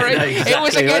against. Sorry, exactly it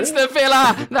was against the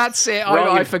Villa. That's it.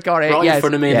 I forgot it. Right yes, in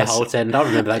front of me in yes. the whole end. I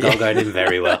remember that goal going in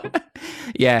very well.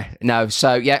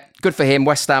 Good for him.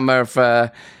 West Ham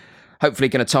are hopefully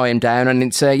going to tie him down. And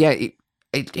it's,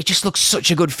 it just looks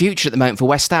such a good future at the moment for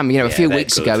West Ham. You know, a few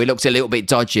weeks ago, it looked a little bit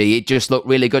dodgy. It just looked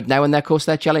really good now. And of course,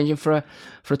 they're challenging for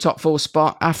a top 4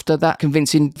 spot after that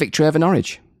convincing victory over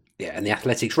Norwich. Yeah, and the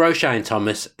Athletics' Roshane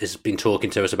Thomas has been talking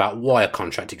to us about why a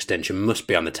contract extension must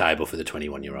be on the table for the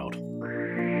 21-year-old.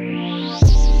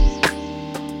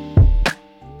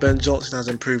 Ben Johnson has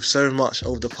improved so much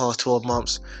over the past 12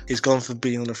 months. He's gone from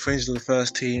being on the fringe of the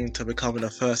first team to becoming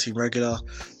a first-team regular.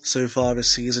 So far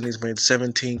this season, he's made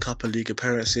 17 Cup of League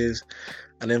appearances,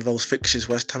 and in those fixtures,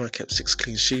 West Ham have kept 6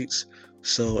 clean sheets.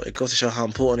 So it goes to show how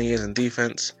important he is in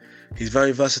defence. He's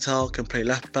very versatile, can play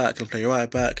left back, can play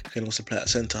right back, can also play at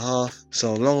centre half.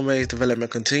 So long may his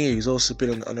development continue. He's also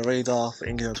been on the radar for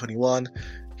England 21.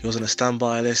 He was on a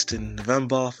standby list in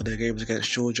November for their games against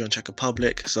Georgia and Czech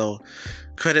Republic. So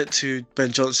credit to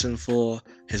Ben Johnson for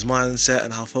his mindset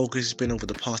and how focused he's been over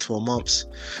the past 4 months.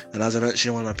 And as I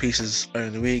mentioned in one of my pieces earlier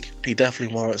in the week, he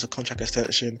definitely warrants a contract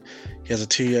extension. He has a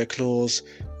 2-year clause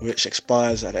which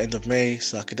expires at the end of May.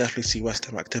 So I could definitely see West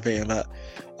Ham activating that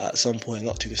at some point in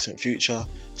not too distant future.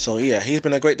 So yeah, he's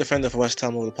been a great defender for West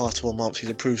Ham over the past 4 months.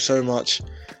 He's improved so much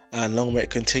and long may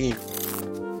it continue.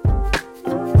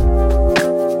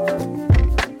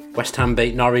 West Ham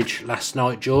beat Norwich last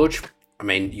night, George. I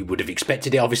mean, you would have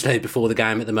expected it, obviously, before the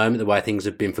game at the moment, the way things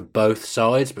have been for both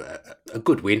sides, but a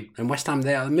good win. And West Ham,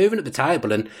 they're moving up the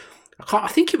table. And I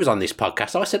think it was on this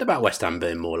podcast I said about West Ham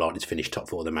being more likely to finish top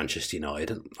 4 than Manchester United,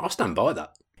 and I'll stand by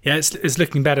that. Yeah, it's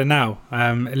looking better now.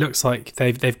 It looks like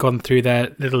they've gone through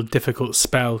their little difficult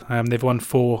spell. They've won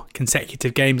 4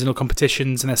 consecutive games in all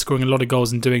competitions, and they're scoring a lot of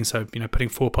goals in doing so. You know, putting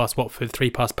 4 past Watford, 3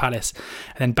 past Palace,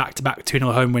 and then back-to-back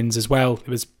 2-0 home wins as well. It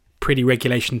was pretty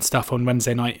regulation stuff on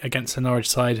Wednesday night against the Norwich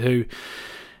side, who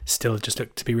still just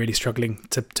look to be really struggling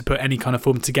to put any kind of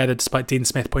form together, despite Dean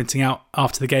Smith pointing out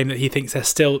after the game that he thinks they're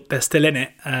still in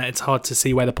it. It's hard to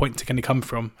see where the points are going to come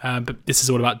from. But this is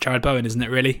all about Jared Bowen, isn't it,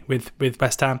 really, with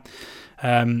West Ham?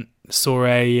 Ever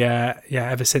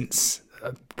since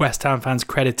West Ham fans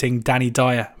crediting Danny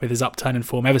Dyer with his upturn in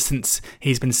form. Ever since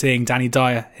he's been seeing Danny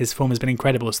Dyer, his form has been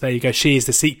incredible. So there you go. She is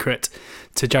the secret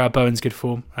to Jared Bowen's good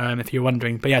form, if you're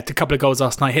wondering. But yeah, a couple of goals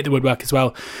last night, hit the woodwork as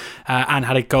well, and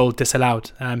had a goal disallowed.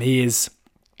 He is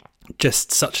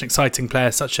just such an exciting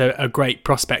player, such a great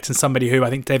prospect, and somebody who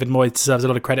I think David Moyes deserves a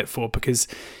lot of credit for, because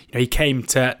he came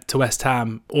to West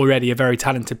Ham already a very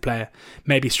talented player,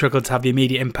 maybe struggled to have the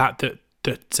immediate impact that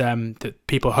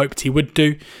people hoped he would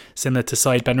do, similar to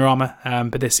Said Benrahma,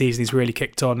 but this season he's really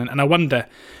kicked on, and I wonder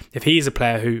if he's a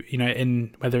player who,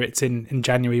 whether it's in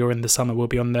January or in the summer, will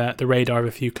be on the radar of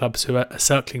a few clubs who are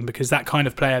circling, because that kind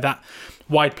of player, that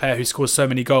wide player who scores so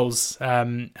many goals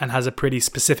and has a pretty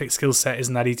specific skill set,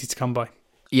 isn't that easy to come by.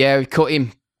 Yeah, we cut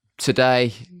him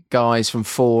today, guys, from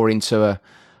 4 into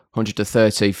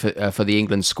 130 for the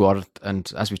England squad,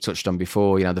 and as we touched on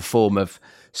before, the form of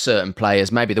certain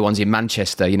players, maybe the ones in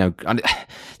Manchester,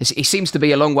 he seems to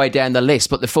be a long way down the list,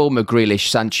 but the form of Grealish,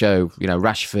 Sancho,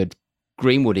 Rashford,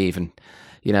 Greenwood even,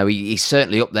 he's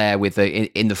certainly up there with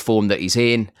in the form that he's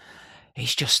in.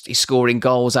 He's scoring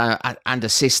goals and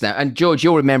assists now. And George,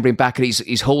 you're remembering back at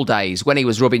his Hull days when he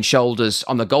was rubbing shoulders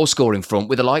on the goal scoring front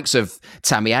with the likes of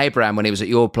Tammy Abraham when he was at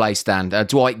your place, Dan,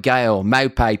 Dwight Gale,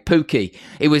 Maupay, Pookie.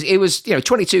 It was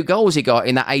 22 goals he got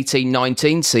in that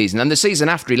 18-19 season, and the season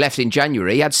after he left in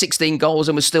January, he had 16 goals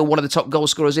and was still one of the top goal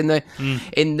scorers in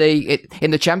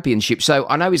the championship. So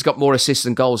I know he's got more assists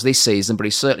than goals this season, but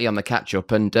he's certainly on the catch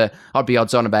up, and I'd be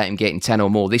odds on about him getting 10 or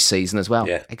more this season as well.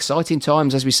 Yeah. Exciting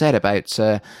times, as we said, about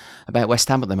West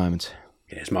Ham at the moment.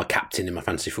 Yeah, it's my captain in my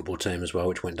fantasy football team as well,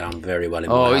 which went down very well in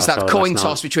my house. It's that coin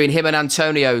toss between him and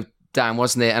Antonio, Dan,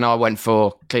 wasn't it? And I went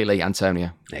for clearly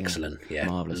Antonio. Excellent, yeah.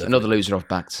 Marvellous. Lovely. Another loser I've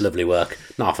backed. Lovely work.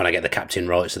 Not often I get the captain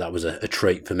right, so that was a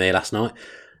treat for me last night.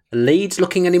 Leeds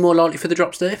looking any more likely for the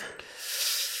drop, Steve?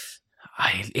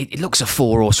 It looks a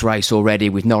 4-horse race already,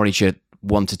 with Norwich at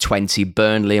 1-20,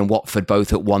 Burnley and Watford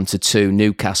both at 1-2,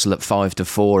 Newcastle at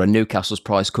 5-4, and Newcastle's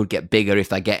price could get bigger if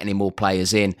they get any more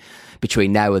players in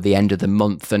between now and the end of the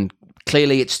month. And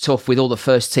clearly it's tough with all the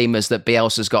first teamers that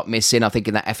Bielsa's got missing. I think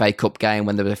in that FA Cup game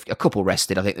when there were a couple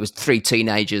rested, I think there was 3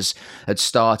 teenagers had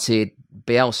started.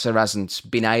 Bielsa hasn't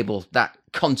been able, that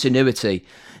continuity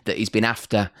that he's been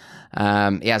after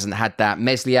He hasn't had that.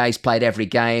 Meslier's played every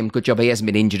game. Good job he hasn't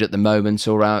been injured at the moment.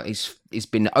 Or he's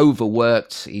been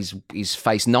overworked. He's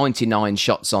faced 99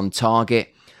 shots on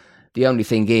target. The only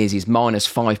thing is he's minus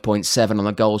 5.7 on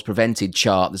the goals prevented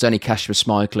chart. There's only Kasper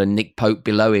Schmeichel and Nick Pope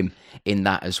below him in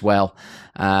that as well.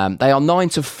 They are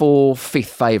 9-4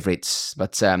 fifth favourites,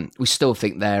 but we still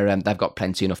think they've got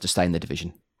plenty enough to stay in the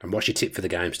division. And what's your tip for the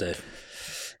game, Steve?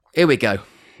 Here we go.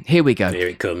 Here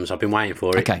it comes. I've been waiting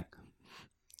for it. Okay.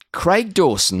 Craig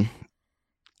Dawson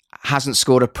hasn't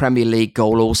scored a Premier League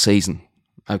goal all season.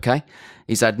 Okay?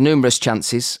 He's had numerous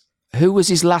chances. Who was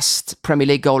his last Premier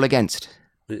League goal against?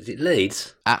 Is it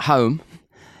Leeds? At home.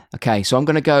 Okay, so I'm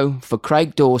going to go for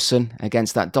Craig Dawson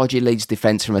against that dodgy Leeds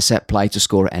defence from a set play to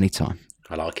score at any time.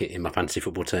 I like it in my fantasy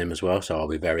football team as well, so I'll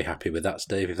be very happy with that,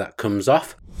 Steve, if that comes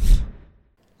off.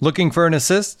 Looking for an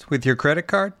assist with your credit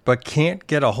card, but can't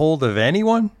get a hold of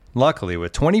anyone? Luckily,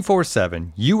 with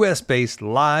 24/7 US-based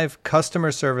live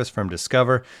customer service from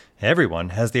Discover, everyone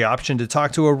has the option to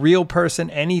talk to a real person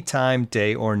anytime,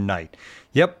 day or night.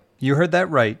 Yep, you heard that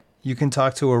right. You can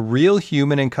talk to a real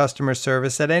human in customer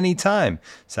service at any time.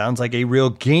 Sounds like a real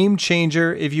game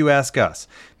changer if you ask us.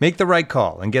 Make the right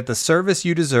call and get the service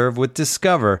you deserve with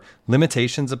Discover.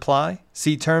 Limitations apply.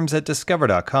 See terms at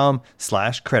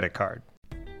discover.com/creditcard.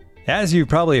 As you've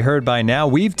probably heard by now,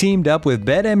 we've teamed up with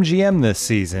BetMGM this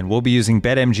season. We'll be using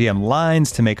BetMGM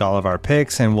lines to make all of our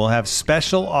picks, and we'll have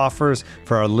special offers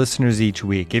for our listeners each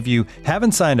week. If you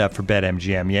haven't signed up for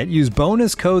BetMGM yet, use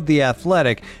bonus code The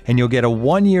Athletic, and you'll get a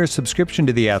 1-year subscription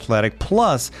to The Athletic,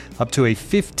 plus up to a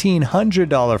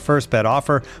 $1,500 first bet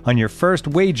offer on your first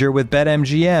wager with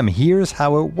BetMGM. Here's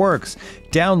how it works.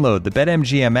 Download the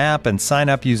BetMGM app and sign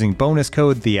up using bonus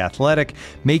code The Athletic.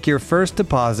 Make your first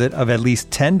deposit of at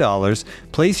least $10.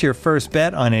 Place your first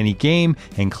bet on any game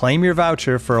and claim your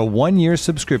voucher for a 1-year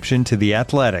subscription to The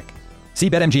Athletic. See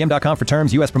BetMGM.com for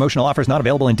terms. U.S. promotional offers not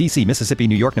available in D.C., Mississippi,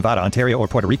 New York, Nevada, Ontario, or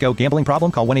Puerto Rico. Gambling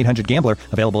problem? Call 1-800-GAMBLER.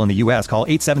 Available in the U.S. Call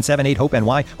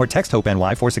 877-8-HOPE-NY or text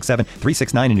HOPE-NY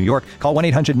 467-369 in New York. Call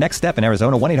 1-800-NEXT-STEP in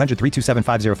Arizona.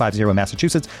 1-800-327-5050 in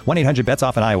Massachusetts.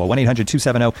 1-800-BETS-OFF in Iowa.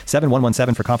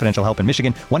 1-800-270-7117 for confidential help in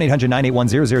Michigan.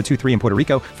 1-800-981-0023 in Puerto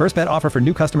Rico. First bet offer for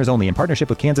new customers only in partnership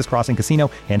with Kansas Crossing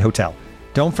Casino and Hotel.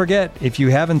 Don't forget, if you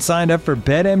haven't signed up for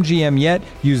BetMGM yet,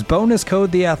 use bonus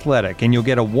code The Athletic, and you'll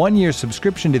get a 1-year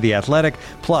subscription to The Athletic,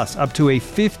 plus up to a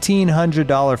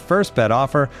 $1,500 first bet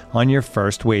offer on your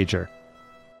first wager.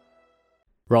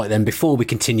 Right then, before we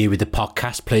continue with the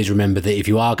podcast, please remember that if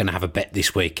you are going to have a bet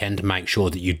this weekend, make sure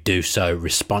that you do so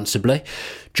responsibly.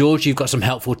 George, you've got some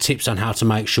helpful tips on how to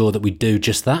make sure that we do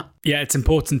just that. Yeah, it's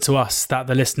important to us that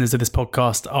the listeners of this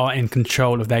podcast are in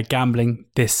control of their gambling.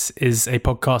 This is a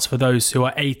podcast for those who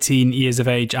are 18 years of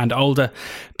age and older.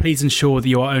 Please ensure that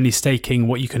you are only staking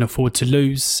what you can afford to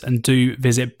lose, and do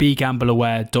visit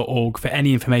begambleaware.org for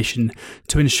any information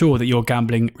to ensure that you're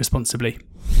gambling responsibly.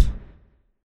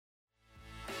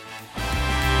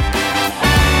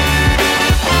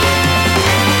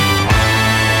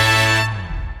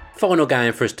 Final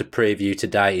game for us to preview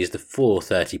today is the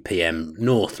 4:30pm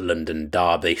North London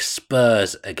derby,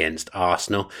 Spurs against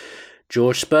Arsenal.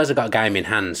 George, Spurs have got a game in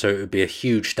hand, so it would be a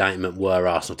huge statement were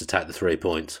Arsenal to take the 3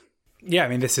 points. Yeah, I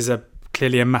mean, this is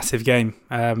clearly a massive game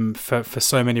for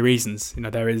so many reasons. You know,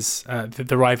 there is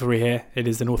the rivalry here. It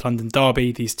is the North London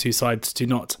derby. These two sides do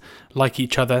not like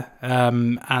each other,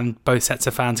 and both sets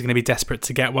of fans are going to be desperate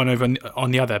to get one over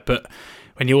on the other. But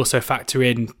when you also factor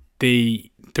in the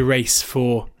race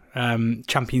for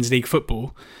Champions League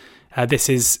football, this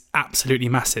is absolutely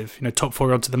massive. You know, top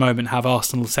 4 odds at the moment have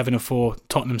Arsenal 7-4,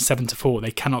 Tottenham 7-4.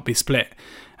 They cannot be split,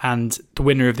 and the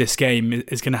winner of this game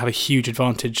is going to have a huge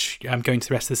advantage going to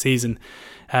the rest of the season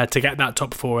to get that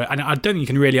top 4. And I don't think you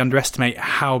can really underestimate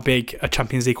how big a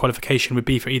Champions League qualification would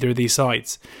be for either of these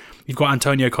sides. You've got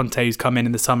Antonio Conte, who's come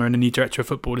in the summer, and a new director of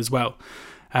football as well.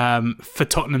 For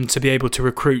Tottenham to be able to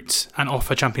recruit and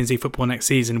offer Champions League football next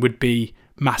season would be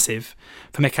massive.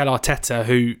 For Mikel Arteta,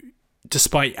 who,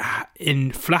 despite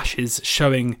in flashes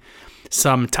showing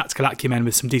some tactical acumen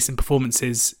with some decent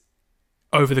performances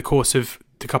over the course of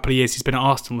the couple of years he's been at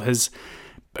Arsenal, has,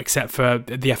 except for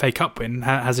the FA Cup win,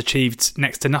 has achieved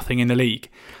next to nothing in the league.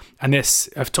 And this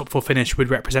top 4 finish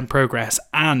would represent progress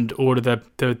and all of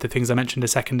the things I mentioned a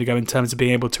second ago in terms of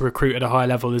being able to recruit at a high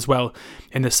level as well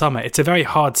in the summer. It's a very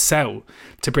hard sell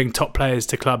to bring top players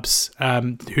to clubs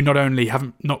who not only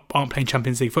aren't playing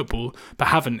Champions League football, but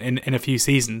haven't in a few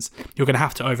seasons. You're going to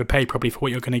have to overpay probably for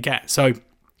what you're going to get. So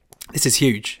this is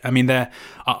huge. I mean,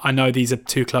 I know these are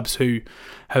two clubs who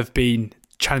have been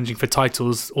challenging for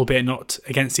titles, albeit not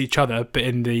against each other, but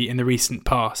in the recent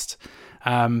past.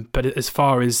 But as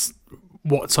far as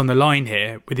what's on the line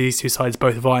here with these two sides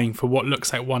both vying for what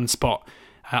looks like one spot,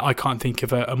 I can't think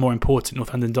of a more important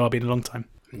North London derby in a long time.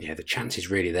 Yeah, the chance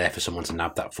is really there for someone to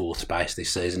nab that fourth space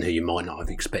this season who you might not have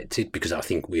expected, because I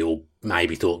think we all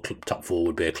maybe thought top four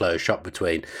would be a close shot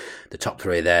between the top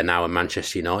three there now and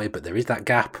Manchester United, but there is that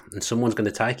gap and someone's going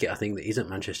to take it, I think, that isn't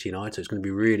Manchester United, so it's going to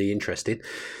be really interesting.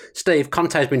 Steve,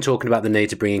 Conte's been talking about the need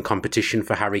to bring in competition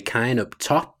for Harry Kane up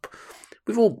top.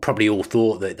 We've probably all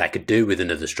thought that they could do with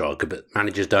another striker, but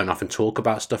managers don't often talk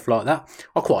about stuff like that.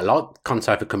 I quite like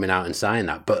Conte for coming out and saying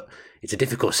that, but it's a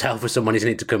difficult sell for someone, isn't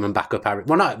it, to come and back up Harry?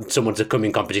 Well, not someone to come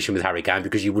in competition with Harry Kane,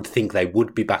 because you would think they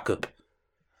would be back up.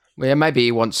 Well, yeah, maybe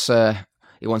he wants a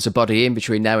body in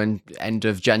between now and end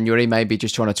of January. Maybe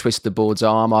just trying to twist the board's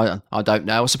arm. I don't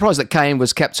know. I was surprised that Kane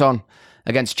was kept on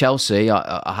against Chelsea,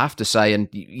 I have to say. And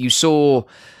you saw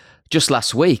just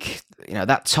last week,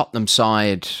 that Tottenham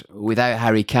side without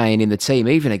Harry Kane in the team,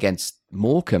 even against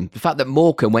Morecambe. The fact that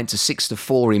Morecambe went to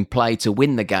 6-4 in play to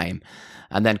win the game.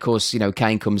 And then, of course,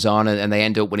 Kane comes on and they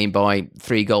end up winning by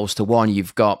 3-1.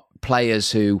 You've got players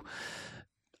who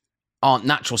aren't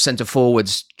natural centre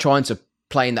forwards trying to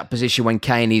play in that position when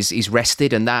Kane is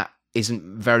rested, and that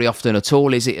isn't very often at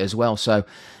all, is it, as well? So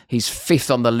he's fifth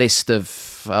on the list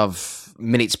of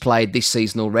minutes played this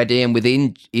season already, and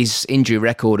within his injury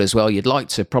record as well, you'd like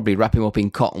to probably wrap him up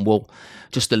in cotton wool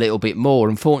just a little bit more.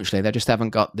 Unfortunately, they just haven't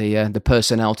got the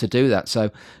personnel to do that. So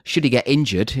should he get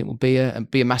injured, it will be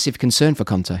a massive concern for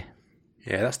Conte.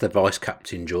 Yeah, that's the vice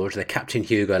captain, George. The captain,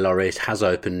 Hugo Lloris, has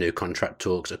opened new contract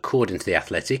talks, according to The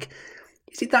Athletic.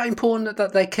 Is it that important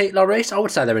that they keep Lloris? I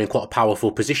would say they're in quite a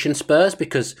powerful position, Spurs,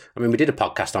 because, we did a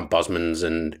podcast on Bosman's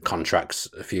and contracts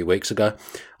a few weeks ago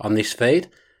on this feed.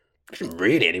 There isn't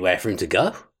really anywhere for him to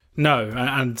go. No,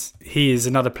 and he is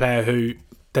another player who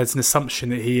there's an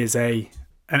assumption that he is an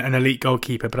elite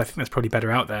goalkeeper, but I think that's probably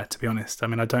better out there, to be honest. I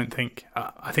think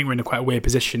we're in a quite a weird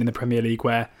position in the Premier League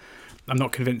where I'm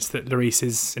not convinced that Lloris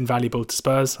is invaluable to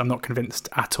Spurs. I'm not convinced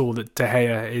at all that De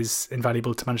Gea is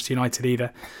invaluable to Manchester United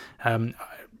either.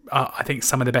 I think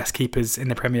some of the best keepers in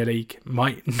the Premier League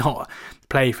might not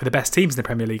play for the best teams in the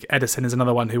Premier League. Ederson is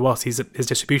another one who, whilst his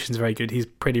distribution is very good, he's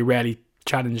pretty rarely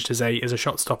challenged as a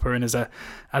shot stopper and as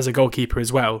a goalkeeper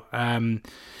as well.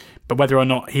 But whether or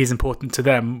not he's important to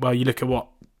them, well, you look at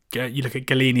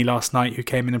Galini last night, who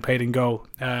came in and played in goal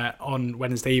on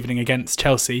Wednesday evening against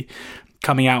Chelsea,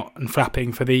 coming out and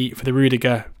flapping for the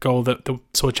Rudiger goal that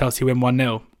saw Chelsea win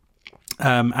 1-0.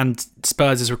 And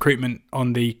Spurs' recruitment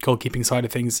on the goalkeeping side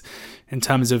of things in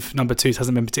terms of number twos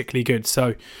hasn't been particularly good.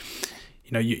 So,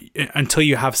 until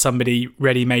you have somebody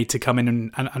ready-made to come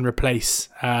in and replace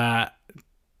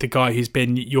the guy who's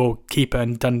been your keeper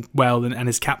and done well and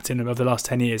is captain of the last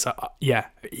 10 years,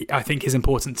 I think his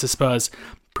importance to Spurs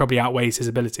probably outweighs his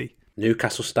ability.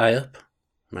 Newcastle stay up?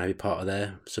 Maybe part of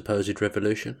their supposed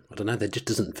revolution. I don't know. There just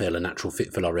doesn't feel a natural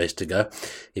fit for Lloris to go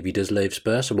if he does leave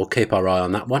Spurs. So we'll keep our eye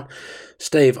on that one.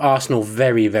 Steve, Arsenal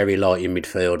very, very light in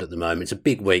midfield at the moment. It's a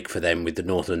big week for them with the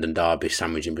North London derby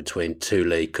sandwiched in between two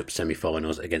League Cup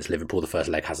semi-finals against Liverpool. The first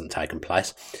leg hasn't taken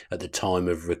place at the time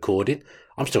of recording.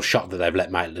 I'm still shocked that they've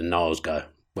let Maitland-Niles go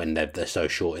when they're so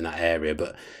short in that area.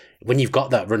 But when you've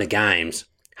got that run of games,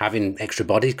 having extra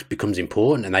bodies becomes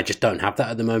important, and they just don't have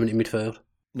that at the moment in midfield.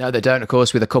 No, they don't, of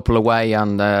course, with a couple away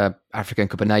on African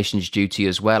Cup of Nations duty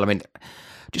as well.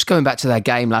 Just going back to their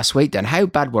game last week, then, how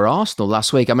bad were Arsenal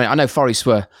last week? I know Forest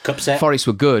were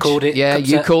good. Called it. Yeah,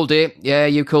 you set. called it. Yeah,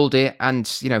 you called it. And,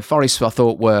 Forest, I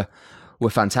thought, were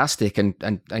fantastic.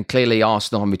 And clearly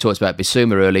Arsenal, and we talked about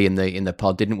Bissouma early in the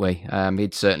pod, didn't we?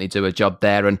 He'd certainly do a job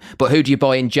there. But who do you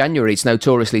buy in January? It's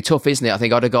notoriously tough, isn't it? I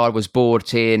think Odegaard was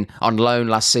bought in on loan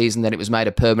last season, then it was made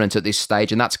a permanent at this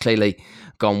stage, and that's clearly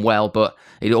gone well, but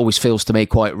it always feels to me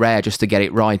quite rare just to get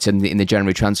it right in the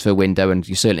January transfer window, and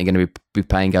you're certainly going to be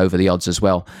paying over the odds as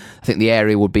well. I think the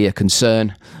area would be a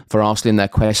concern for Arsenal in their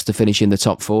quest to finish in the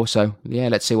top four. So, yeah,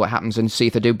 let's see what happens and see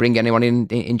if they do bring anyone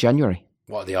in January.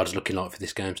 What are the odds looking like for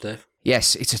this game, Steve?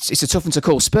 Yes, it's a tough one to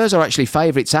call. Spurs are actually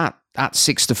favourites at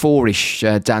 6-4-ish,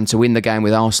 Dan, to win the game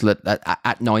with Arsenal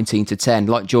at 19-10.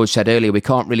 Like George said earlier, we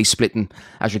can't really split them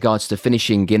as regards to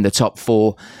finishing in the top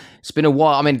four. It's been a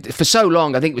while. For so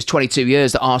long, I think it was 22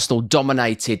 years that Arsenal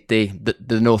dominated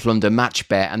the North London match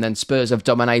bet, and then Spurs have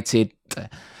dominated,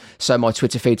 so my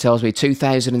Twitter feed tells me,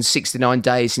 2,069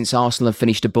 days since Arsenal have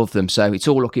finished above them. So it's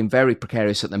all looking very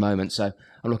precarious at the moment. So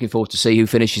I'm looking forward to see who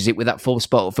finishes it with that fourth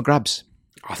spot up for grabs.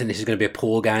 I think this is going to be a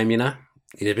poor game,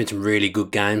 There's been some really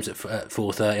good games at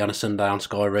 4:30 on a Sunday on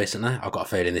Sky recently. I've got a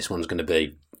feeling this one's going to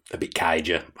be a bit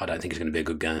cager. I don't think it's going to be a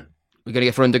good game. We're going to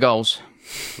get for under goals?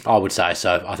 I would say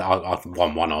so. I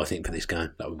 1-1, I think, for this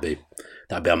game. That'd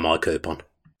be on my coupon.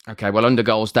 Okay, well, under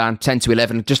goals, Dan, 10 to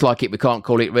 11. Just like it, we can't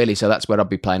call it really, so that's where I'd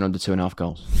be playing under 2.5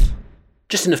 goals.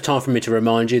 Just enough time for me to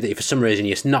remind you that if for some reason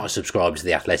you're not a subscriber to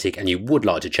The Athletic and you would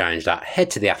like to change that, head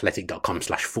to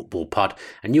theathletic.com/footballpod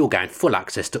and you'll gain full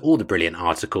access to all the brilliant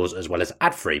articles as well as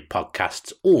ad-free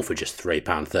podcasts, all for just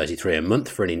 £3.33 a month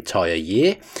for an entire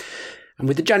year. And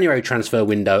with the January transfer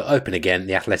window open again,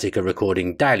 The Athletic are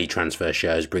recording daily transfer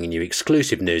shows bringing you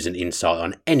exclusive news and insight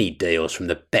on any deals from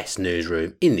the best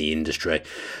newsroom in the industry.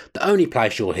 The only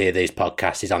place you'll hear these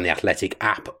podcasts is on the Athletic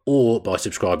app or by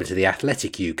subscribing to the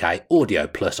Athletic UK Audio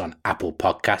Plus on Apple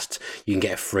Podcasts. You can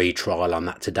get a free trial on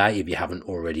that today if you haven't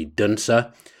already done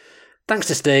so. Thanks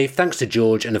to Steve, thanks to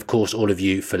George, and of course all of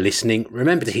you for listening.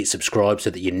 Remember to hit subscribe so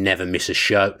that you never miss a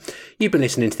show. You've been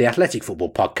listening to the Athletic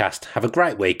Football Podcast. Have a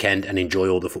great weekend and enjoy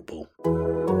all the football.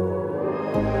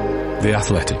 The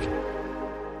Athletic.